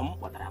 Come.